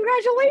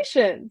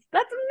 congratulations,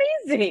 that's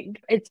amazing.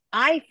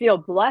 I feel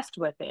blessed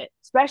with it,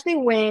 especially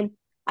when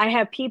I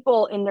have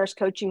people in nurse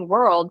coaching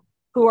world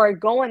who are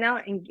going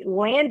out and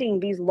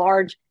landing these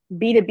large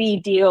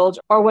B2B deals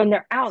or when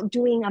they're out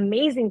doing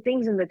amazing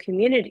things in the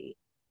community.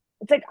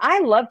 It's like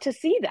I love to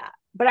see that,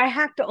 but I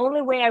have to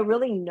only way I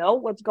really know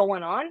what's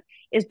going on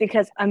is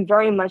because I'm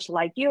very much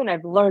like you and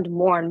I've learned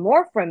more and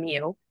more from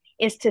you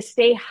is to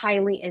stay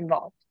highly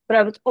involved. But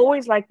I was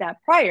always like that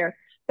prior,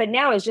 but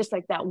now it's just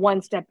like that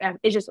one step.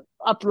 It's just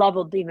up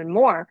leveled even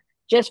more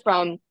just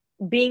from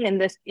being in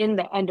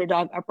the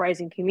underdog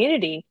uprising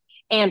community.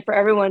 And for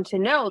everyone to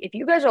know, if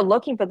you guys are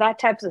looking for that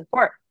type of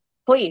support,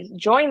 please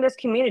join this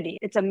community.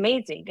 It's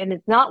amazing. And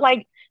it's not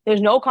like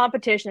there's no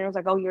competition. It was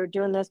like, oh, you're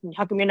doing this and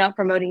how come you're not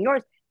promoting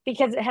yours?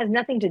 Because it has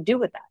nothing to do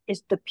with that.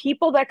 It's the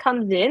people that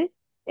comes in.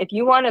 If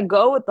you want to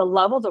go with the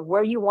levels of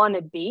where you want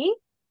to be,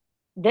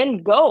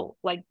 then go.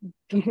 Like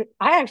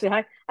I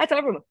tell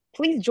everyone,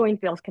 please join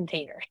Phil's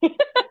container.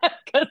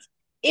 Because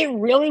it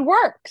really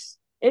works.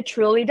 It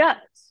truly does.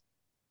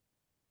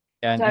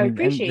 So And I and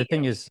the appreciate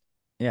thing you. is,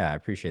 yeah, I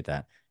appreciate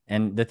that.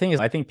 And the thing is,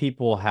 I think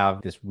people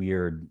have this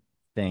weird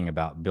thing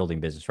about building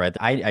business, right?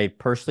 I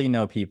personally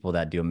know people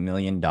that do $1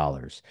 million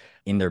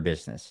in their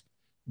business,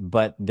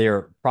 but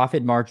their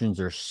profit margins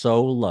are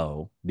so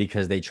low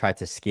because they try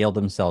to scale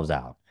themselves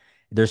out.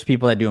 There's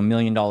people that do $1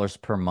 million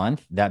per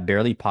month that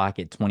barely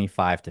pocket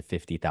 25 to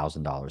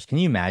 $50,000. Can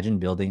you imagine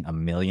building $1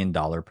 million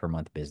per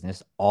month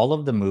business, all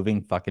of the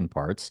moving fucking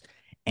parts,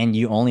 and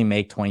you only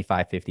make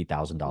 25,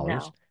 $50,000?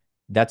 No,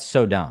 That's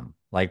so dumb.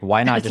 Like,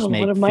 why not that's a just lot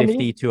make of money.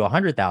 50 to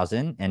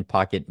 100,000 and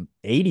pocket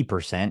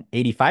 80%,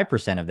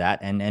 85% of that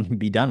and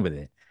be done with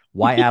it?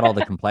 Why add all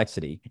the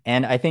complexity?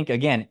 And I think,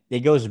 again,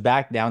 it goes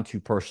back down to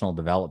personal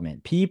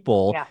development.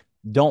 People Yeah,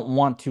 don't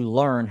want to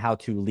learn how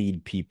to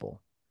lead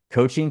people.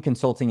 Coaching,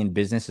 consulting, and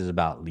business is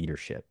about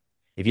leadership.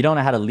 If you don't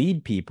know how to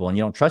lead people and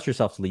you don't trust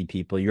yourself to lead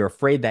people, you're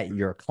afraid that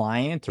your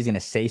client is going to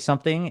say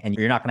something and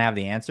you're not going to have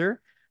the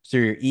answer. So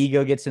your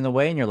ego gets in the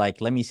way and you're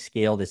like, let me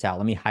scale this out.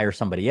 Let me hire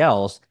somebody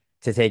else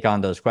to take on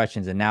those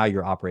questions. And now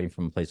you're operating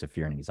from a place of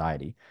fear and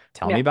anxiety.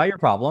 Tell me yeah, about your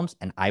problems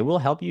and I will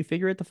help you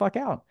figure it the fuck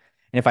out.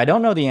 And if I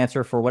don't know the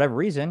answer for whatever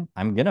reason,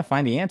 I'm going to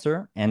find the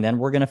answer and then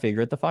we're going to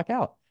figure it the fuck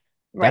out.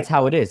 That's right.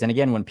 how it is. And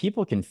again, when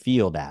people can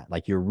feel that,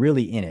 like you're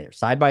really in it,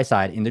 side by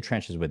side in the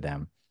trenches with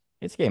them,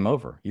 it's game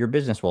over. Your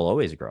business will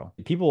always grow.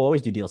 People will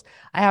always do deals.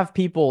 I have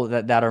people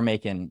that are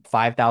making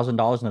 $5,000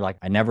 and they're like,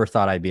 I never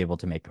thought I'd be able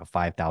to make a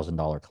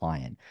 $5,000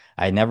 client.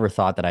 I never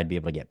thought that I'd be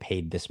able to get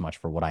paid this much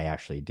for what I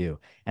actually do.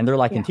 And they're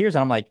like in Yeah. tears.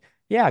 And I'm like,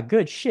 yeah,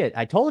 good shit.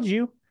 I told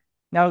you.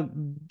 Now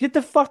get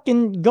the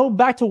fucking go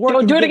back to work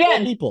Don't and do it get more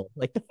again. people.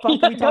 Like the fuck are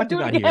Yeah, we don't talking do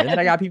it about here? And then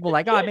I again. got people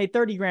like, oh, I made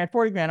 30 grand,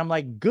 40 grand. I'm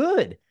like,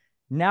 good.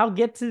 Now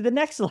get to the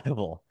next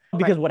level.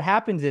 Because Right. what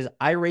happens is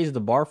I raise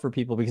the bar for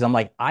people because I'm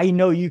like, I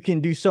know you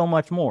can do so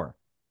much more.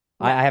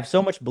 Yeah. I have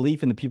so much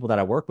belief in the people that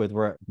I work with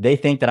where they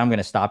think that I'm going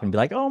to stop and be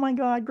like, oh my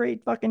God,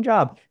 great fucking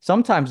job.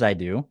 Sometimes I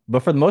do.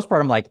 But for the most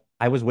part, I'm like,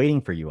 I was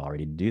waiting for you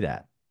already to do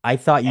that. I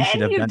thought you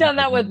should And have you've done that done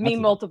like that with me months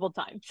ago. multiple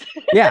times.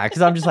 Yeah,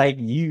 because I'm just like,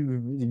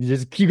 you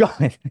just keep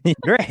going.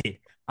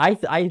 Great.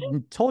 I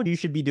told you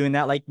should be doing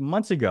that like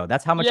months ago.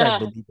 That's how much I Yeah.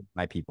 believe in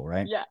my people,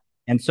 right? Yeah.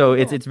 And so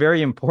it's Yeah. it's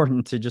very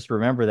important to just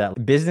remember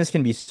that business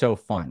can be so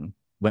fun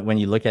when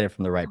you look at it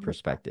from the right Oh my God.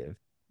 perspective.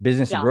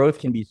 Business Yeah. growth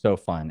can be so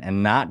fun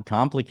and not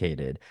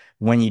complicated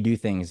when you do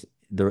things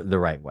the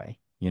right way.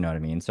 You know what I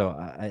mean? So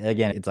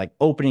again, it's like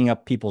opening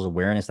up people's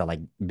awareness that like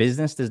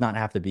business does not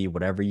have to be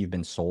whatever you've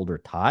been sold or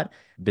taught.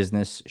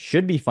 Business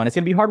should be fun. It's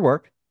gonna be hard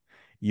work.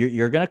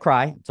 You're gonna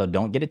cry, so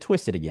don't get it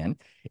twisted again.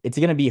 It's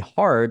gonna be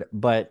hard,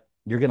 but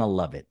you're gonna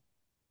love it.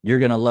 You're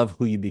gonna love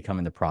who you become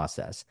in the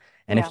process.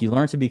 And if Yeah. you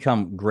learn to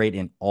become great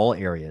in all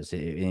areas,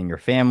 in your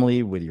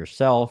family, with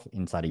yourself,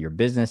 inside of your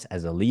business,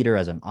 as a leader,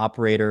 as an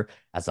operator,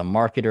 as a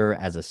marketer,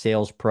 as a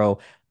sales pro,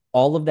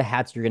 all of the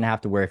hats you're gonna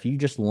have to wear, if you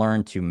just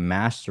learn to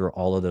master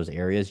all of those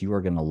areas, you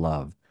are gonna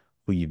love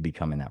who you've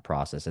become in that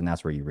process. And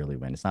that's where you really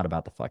win. It's not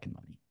about the fucking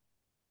money.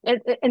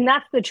 And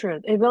that's the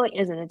truth. It really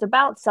isn't. It's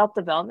about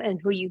self-development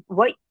and who you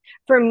what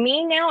for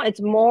me now,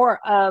 it's more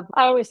of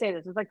I always say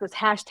this, it's like this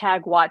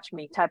hashtag watch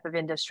me type of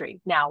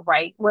industry now,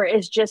 right? Where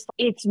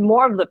it's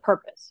more of the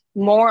purpose,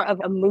 more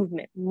of a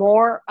movement,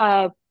 more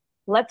of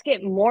let's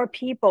get more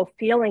people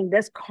feeling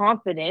this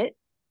confident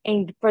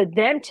and for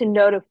them to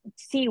know to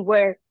see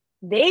where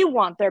they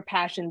want their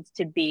passions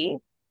to be.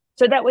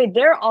 So that way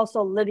they're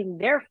also living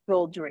their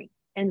full dream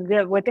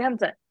and with them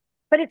to,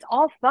 but it's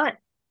all fun.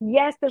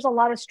 Yes, there's a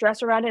lot of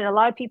stress around it. And a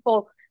lot of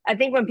people, I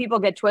think when people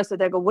get twisted,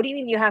 they go, what do you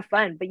mean you have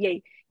fun? But yeah,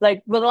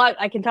 like with a lot,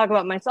 I can talk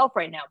about myself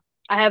right now.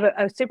 I have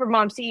a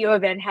Supermom CEO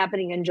event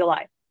happening in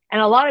July.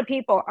 And a lot of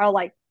people are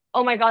like,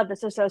 oh my God,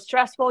 this is so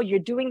stressful. You're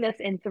doing this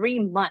in 3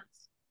 months.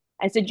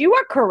 I said, you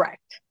are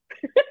correct.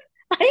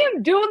 I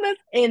am doing this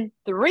in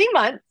 3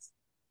 months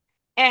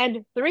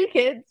and 3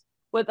 kids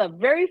with a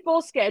very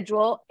full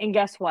schedule. And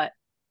guess what?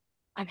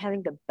 I'm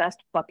having the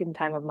best fucking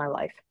time of my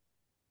life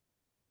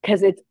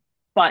because it's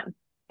fun.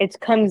 It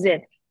comes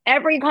in.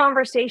 Every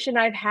conversation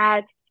I've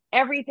had,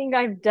 everything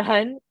I've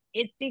done,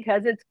 it's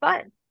because it's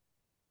fun.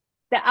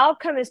 The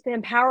outcome is to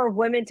empower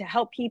women to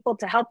help people,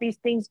 to help these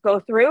things go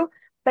through.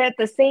 But at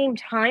the same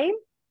time,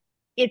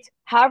 it's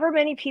however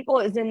many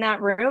people is in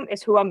that room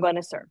is who I'm going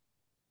to serve.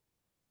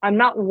 I'm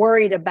not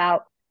worried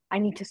about, I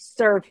need to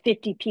serve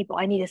 50 people.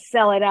 I need to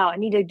sell it out. I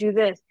need to do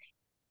this.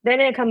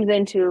 Then it comes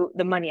into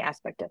the money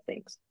aspect of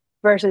things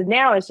versus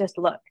now it's just,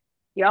 look,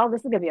 y'all, this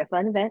is going to be a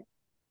fun event.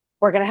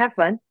 We're going to have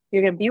fun.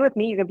 You're going to be with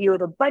me. You're going to be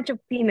with a bunch of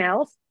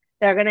females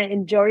that are going to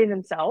enjoy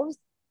themselves.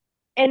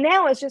 And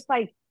now it's just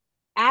like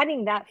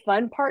adding that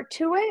fun part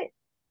to it.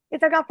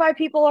 If I got 5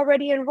 people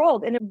already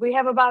enrolled and we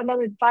have about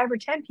another 5 or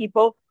 10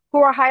 people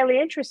who are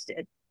highly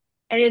interested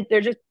and they're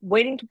just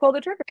waiting to pull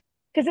the trigger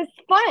because it's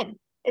fun.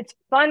 It's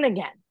fun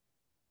again.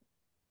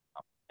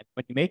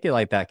 When you make it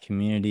like that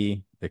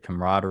community, the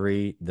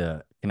camaraderie,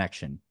 the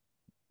connection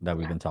that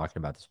we've Yeah. been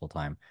talking about this whole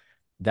time,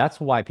 that's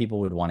why people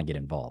would want to get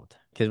involved.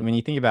 Because when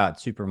you think about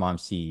Supermom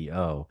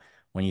CEO,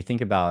 when you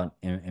think about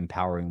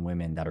empowering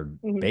women that are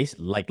Hmm. based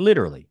like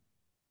literally,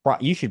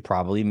 you should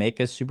probably make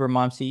a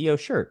Supermom CEO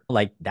shirt.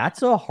 Like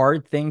that's a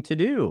hard thing to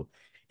do.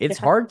 It's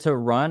Yeah. hard to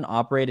run,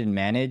 operate, and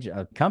manage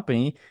a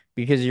company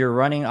because you're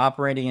running,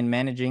 operating, and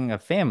managing a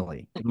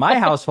family. My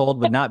household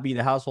would not be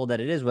the household that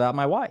it is without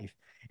my wife.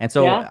 And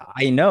so Yeah.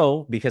 I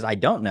know because I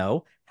don't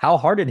know how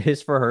hard it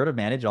is for her to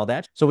manage all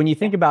that. So when you Yeah.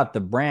 think about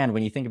the brand,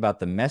 when you think about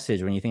the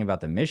message, when you think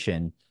about the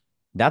mission,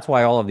 that's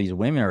why all of these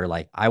women are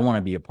like, I want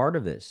to be a part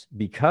of this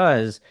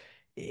because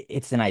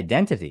it's an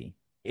identity.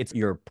 It's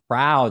you're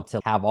proud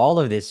to have all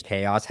of this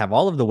chaos, have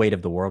all of the weight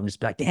of the world, and just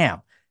be like,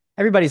 damn,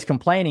 everybody's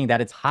complaining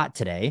that it's hot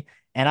today.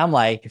 And I'm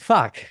like,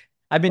 fuck,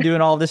 I've been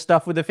doing all this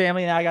stuff with the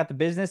family. Now I got the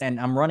business and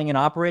I'm running and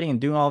operating and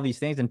doing all these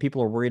things. And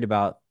people are worried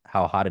about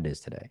how hot it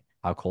is today,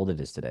 how cold it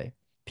is today.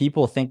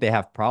 People think they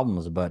have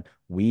problems, but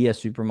we as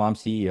Supermom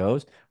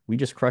CEOs, we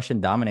just crush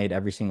and dominate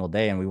every single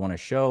day. And we want to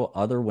show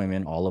other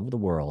women all over the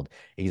world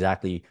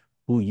exactly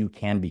who you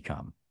can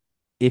become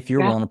if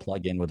you're Yeah. willing to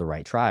plug in with the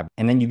right tribe.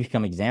 And then you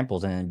become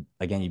examples. And then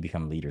again, you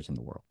become leaders in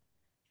the world.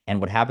 And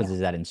what happens Yeah. is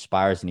that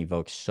inspires and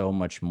evokes so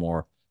much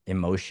more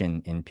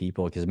emotion in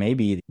people because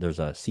maybe there's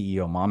a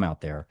CEO mom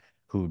out there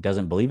who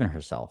doesn't believe in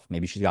herself.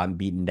 Maybe she's gotten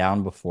beaten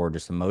down before,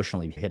 just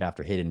emotionally hit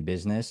after hit in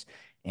business.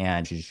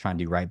 And she's just trying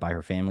to do right by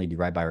her family, do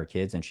right by her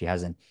kids. And she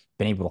hasn't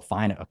been able to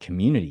find a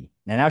community.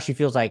 And now she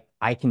feels like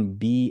I can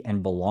be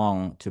and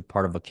belong to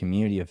part of a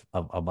community of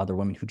other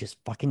women who just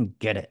fucking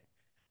get it.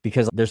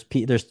 Because there's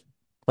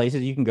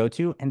places you can go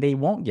to and they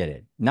won't get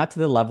it, not to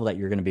the level that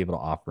you're going to be able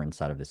to offer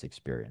inside of this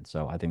experience.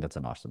 So I think that's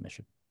an awesome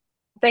mission.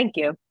 Thank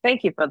you.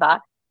 Thank you for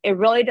that. It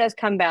really does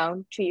come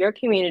down to your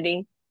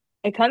community.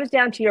 It comes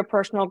down to your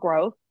personal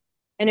growth.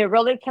 And it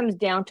really comes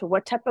down to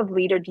what type of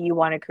leader do you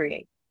want to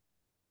create?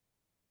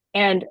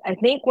 And I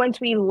think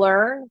once we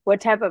learn what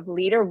type of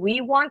leader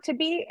we want to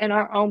be in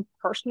our own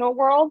personal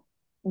world,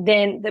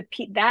 then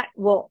that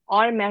will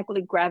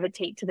automatically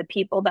gravitate to the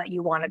people that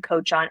you want to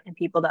coach on and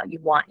people that you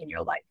want in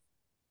your life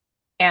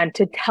and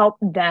to help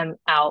them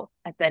out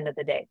at the end of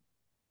the day.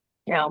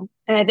 And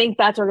I think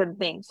that's a good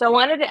thing. So I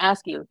wanted to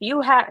ask you, if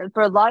you have,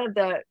 for a lot of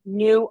the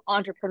new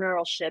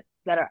entrepreneurship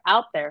that are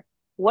out there,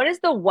 what is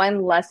the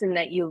one lesson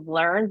that you've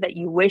learned that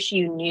you wish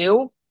you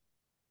knew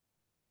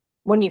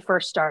when you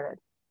first started?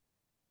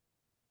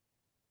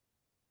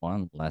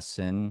 One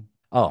lesson.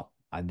 Oh,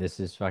 this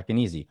is fucking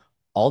easy.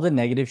 All the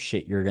negative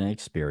shit you're going to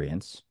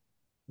experience,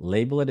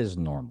 label it as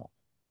normal.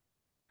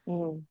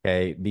 Mm,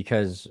 Okay.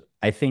 Because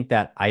I think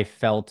that I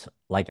felt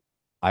like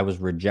I was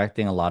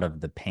rejecting a lot of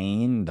the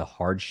pain, the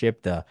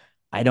hardship,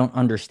 I don't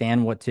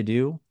understand what to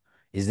do.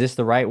 Is this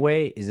the right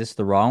way? Is this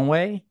the wrong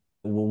way?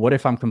 What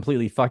if I'm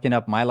completely fucking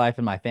up my life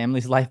and my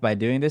family's life by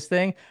doing this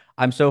thing?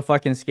 I'm so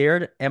fucking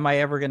scared. Am I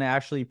ever going to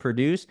actually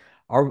produce?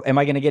 Or am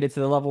I going to get it to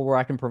the level where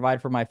I can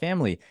provide for my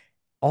family?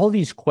 All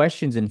these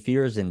questions and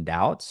fears and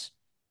doubts,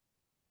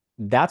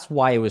 that's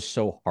why it was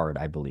so hard,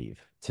 I believe,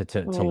 to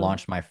mm,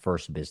 launch my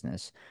first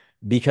business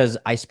because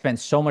I spent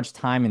so much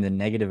time in the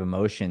negative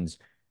emotions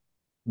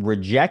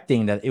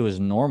rejecting that it was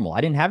normal.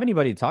 I didn't have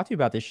anybody to talk to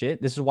about this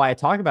shit. This is why I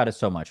talk about it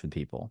so much with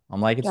people.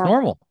 I'm like, it's yeah,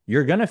 normal.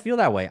 You're gonna feel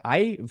that way.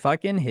 I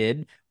fucking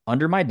hid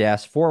under my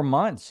desk for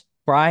months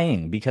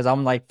crying because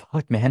I'm like,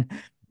 fuck, man,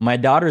 my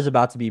daughter's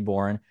about to be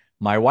born.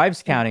 My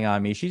wife's yeah, counting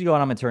on me. She's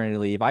going on maternity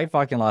leave. I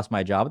fucking lost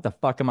my job. What the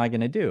fuck am I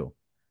gonna do?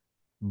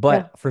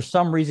 yeah, But for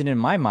some reason in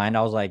my mind,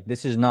 I was like,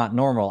 this is not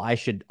normal. I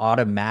should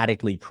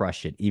automatically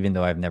crush it, even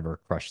though I've never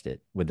crushed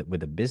it with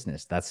a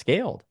business that's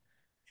scaled.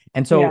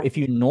 And so yeah, if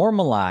you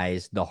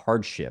normalize the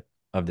hardship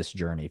of this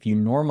journey, if you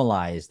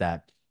normalize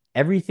that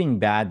everything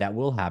bad that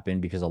will happen,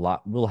 because a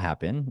lot will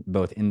happen,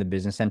 both in the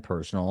business and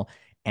personal,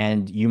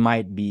 and you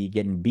might be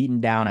getting beaten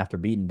down after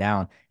beaten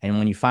down. And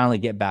when you finally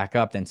get back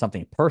up, then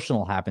something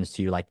personal happens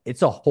to you. Like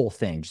it's a whole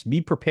thing. Just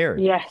be prepared.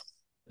 yes,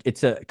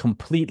 It's a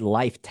complete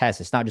life test.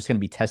 It's not just going to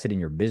be tested in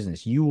your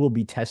business. You will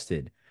be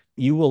tested.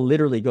 You will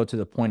literally go to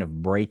the point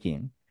of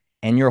breaking.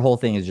 And your whole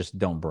thing is just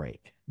don't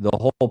break. The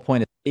whole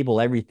point is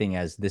label everything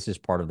as this is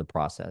part of the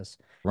process.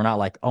 We're not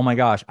like, oh my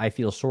gosh, I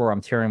feel sore.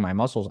 I'm tearing my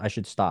muscles. I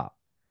should stop.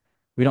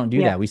 We don't do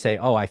yeah, that. We say,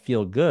 oh, I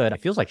feel good.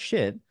 It feels like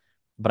shit,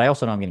 but I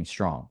also know I'm getting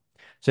strong.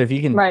 So if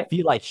you can right,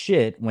 feel like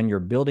shit when you're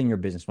building your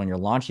business, when you're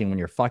launching, when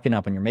you're fucking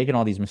up, when you're making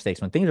all these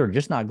mistakes, when things are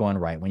just not going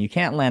right, when you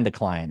can't land a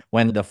client,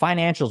 when the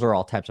financials are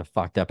all types of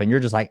fucked up, and you're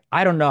just like,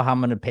 I don't know how I'm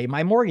going to pay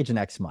my mortgage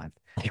next month.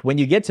 Like when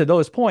you get to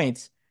those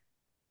points,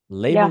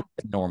 label yeah, it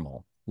as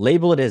normal.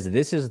 Label it as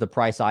this is the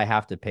price I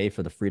have to pay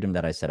for the freedom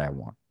that I said I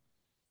want.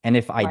 And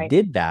if I right,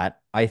 did that,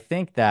 I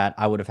think that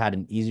I would have had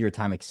an easier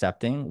time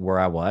accepting where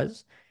I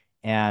was.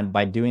 And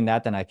by doing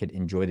that, then I could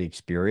enjoy the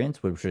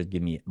experience, which would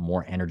give me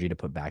more energy to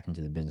put back into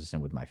the business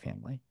and with my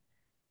family.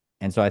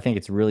 And so I think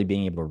it's really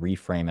being able to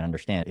reframe and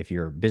understand if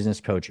your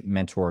business coach,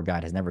 mentor,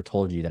 guide has never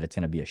told you that it's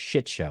going to be a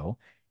shit show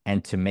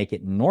and to make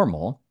it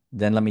normal,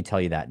 then let me tell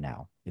you that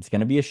now. It's going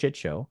to be a shit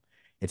show.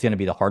 It's going to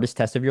be the hardest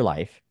test of your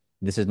life.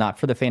 This is not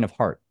for the faint of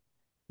heart.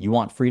 You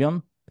want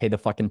freedom? Pay the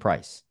fucking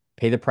price.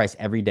 Pay the price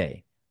every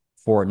day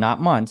for not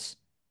months,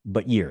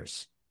 but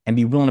years. And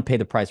be willing to pay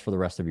the price for the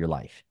rest of your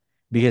life.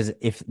 Because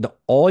if the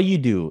all you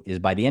do is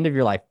by the end of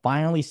your life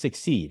finally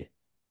succeed,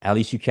 at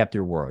least you kept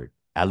your word.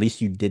 At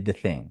least you did the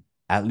thing.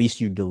 At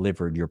least you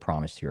delivered your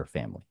promise to your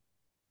family.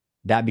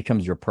 That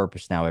becomes your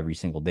purpose now every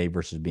single day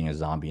versus being a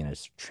zombie in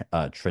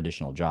a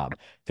traditional job.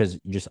 Because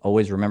you just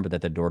always remember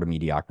that the door to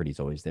mediocrity is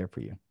always there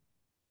for you.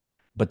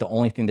 But the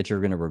only thing that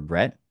you're going to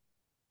regret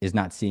is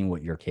not seeing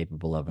what you're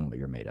capable of and what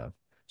you're made of.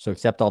 So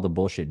accept all the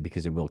bullshit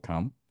because it will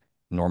come,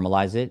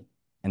 normalize it,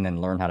 and then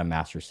learn how to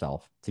master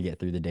yourself to get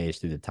through the days,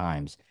 through the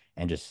times,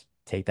 and just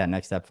take that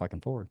next step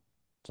fucking forward.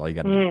 That's all you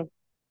got to do. Mm,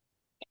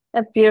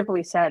 that's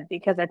beautifully said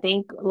because I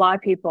think a lot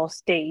of people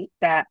state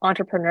that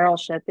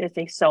entrepreneurship is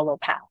a solo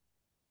path.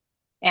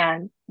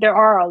 And there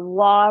are a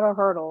lot of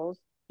hurdles,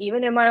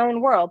 even in my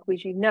own world,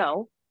 which you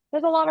know,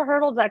 there's a lot of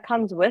hurdles that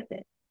comes with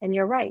it. And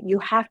you're right, you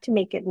have to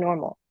make it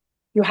normal.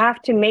 You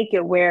have to make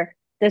it where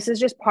this is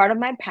just part of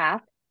my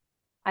path.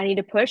 I need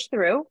to push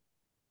through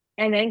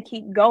and then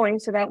keep going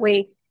so that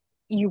way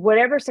you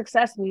whatever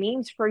success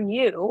means for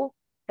you,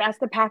 that's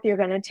the path you're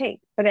going to take.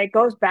 But it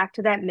goes back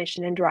to that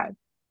mission and drive.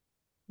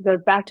 It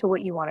goes back to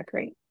what you want to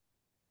create.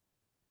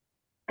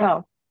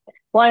 Oh,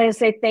 wanted to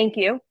say thank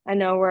you. I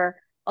know we're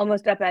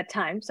almost up at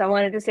time. So I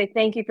wanted to say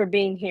thank you for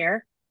being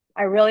here.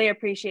 I really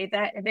appreciate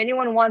that. If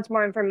anyone wants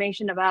more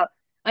information about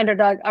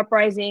Underdog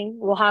Uprising,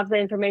 we'll have the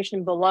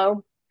information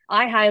below.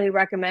 I highly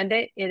recommend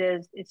it.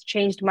 It's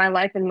changed my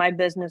life and my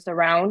business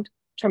around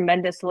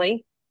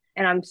tremendously.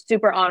 And I'm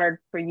super honored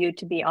for you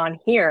to be on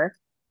here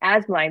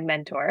as my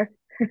mentor.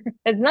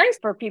 It's nice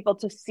for people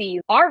to see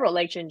our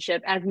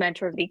relationship as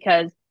mentors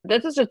because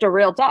this is just a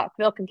real talk.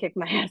 Phil can kick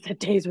my ass at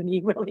days when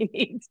he really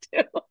needs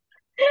to.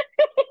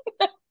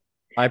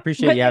 I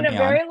appreciate But you in having a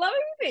me on. very loving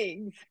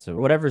thing. So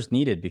whatever's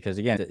needed, because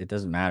again, it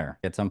doesn't matter.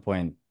 At some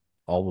point,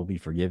 all will be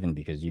forgiven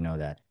because you know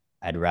that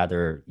I'd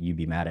rather you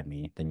be mad at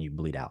me than you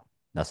bleed out.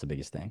 That's the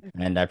biggest thing.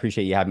 And I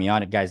appreciate you having me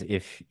on it. Guys,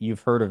 if you've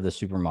heard of the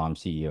Supermom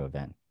CEO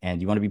event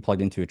and you want to be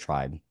plugged into a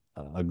tribe,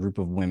 a group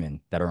of women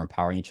that are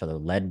empowering each other,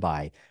 led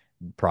by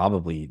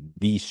probably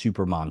the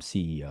Supermom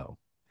CEO,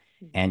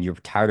 and you're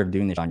tired of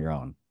doing this on your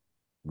own,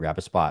 grab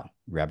a spot,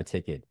 grab a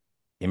ticket,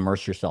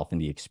 immerse yourself in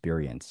the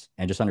experience,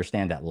 and just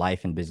understand that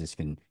life and business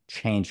can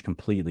change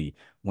completely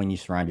when you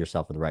surround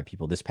yourself with the right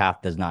people. This path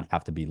does not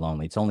have to be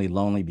lonely. It's only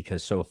lonely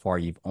because so far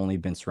you've only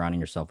been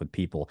surrounding yourself with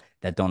people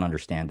that don't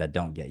understand, that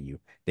don't get you.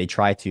 They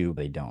try to,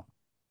 but they don't.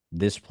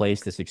 This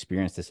place, this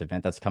experience, this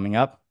event that's coming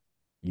up,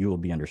 you will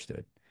be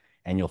understood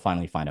and you'll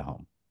finally find a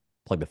home.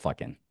 Plug the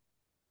fuck in.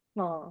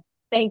 Oh,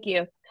 thank you.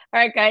 All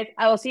right, guys.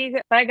 I will see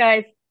you. Bye,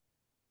 guys.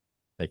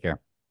 Take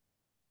care.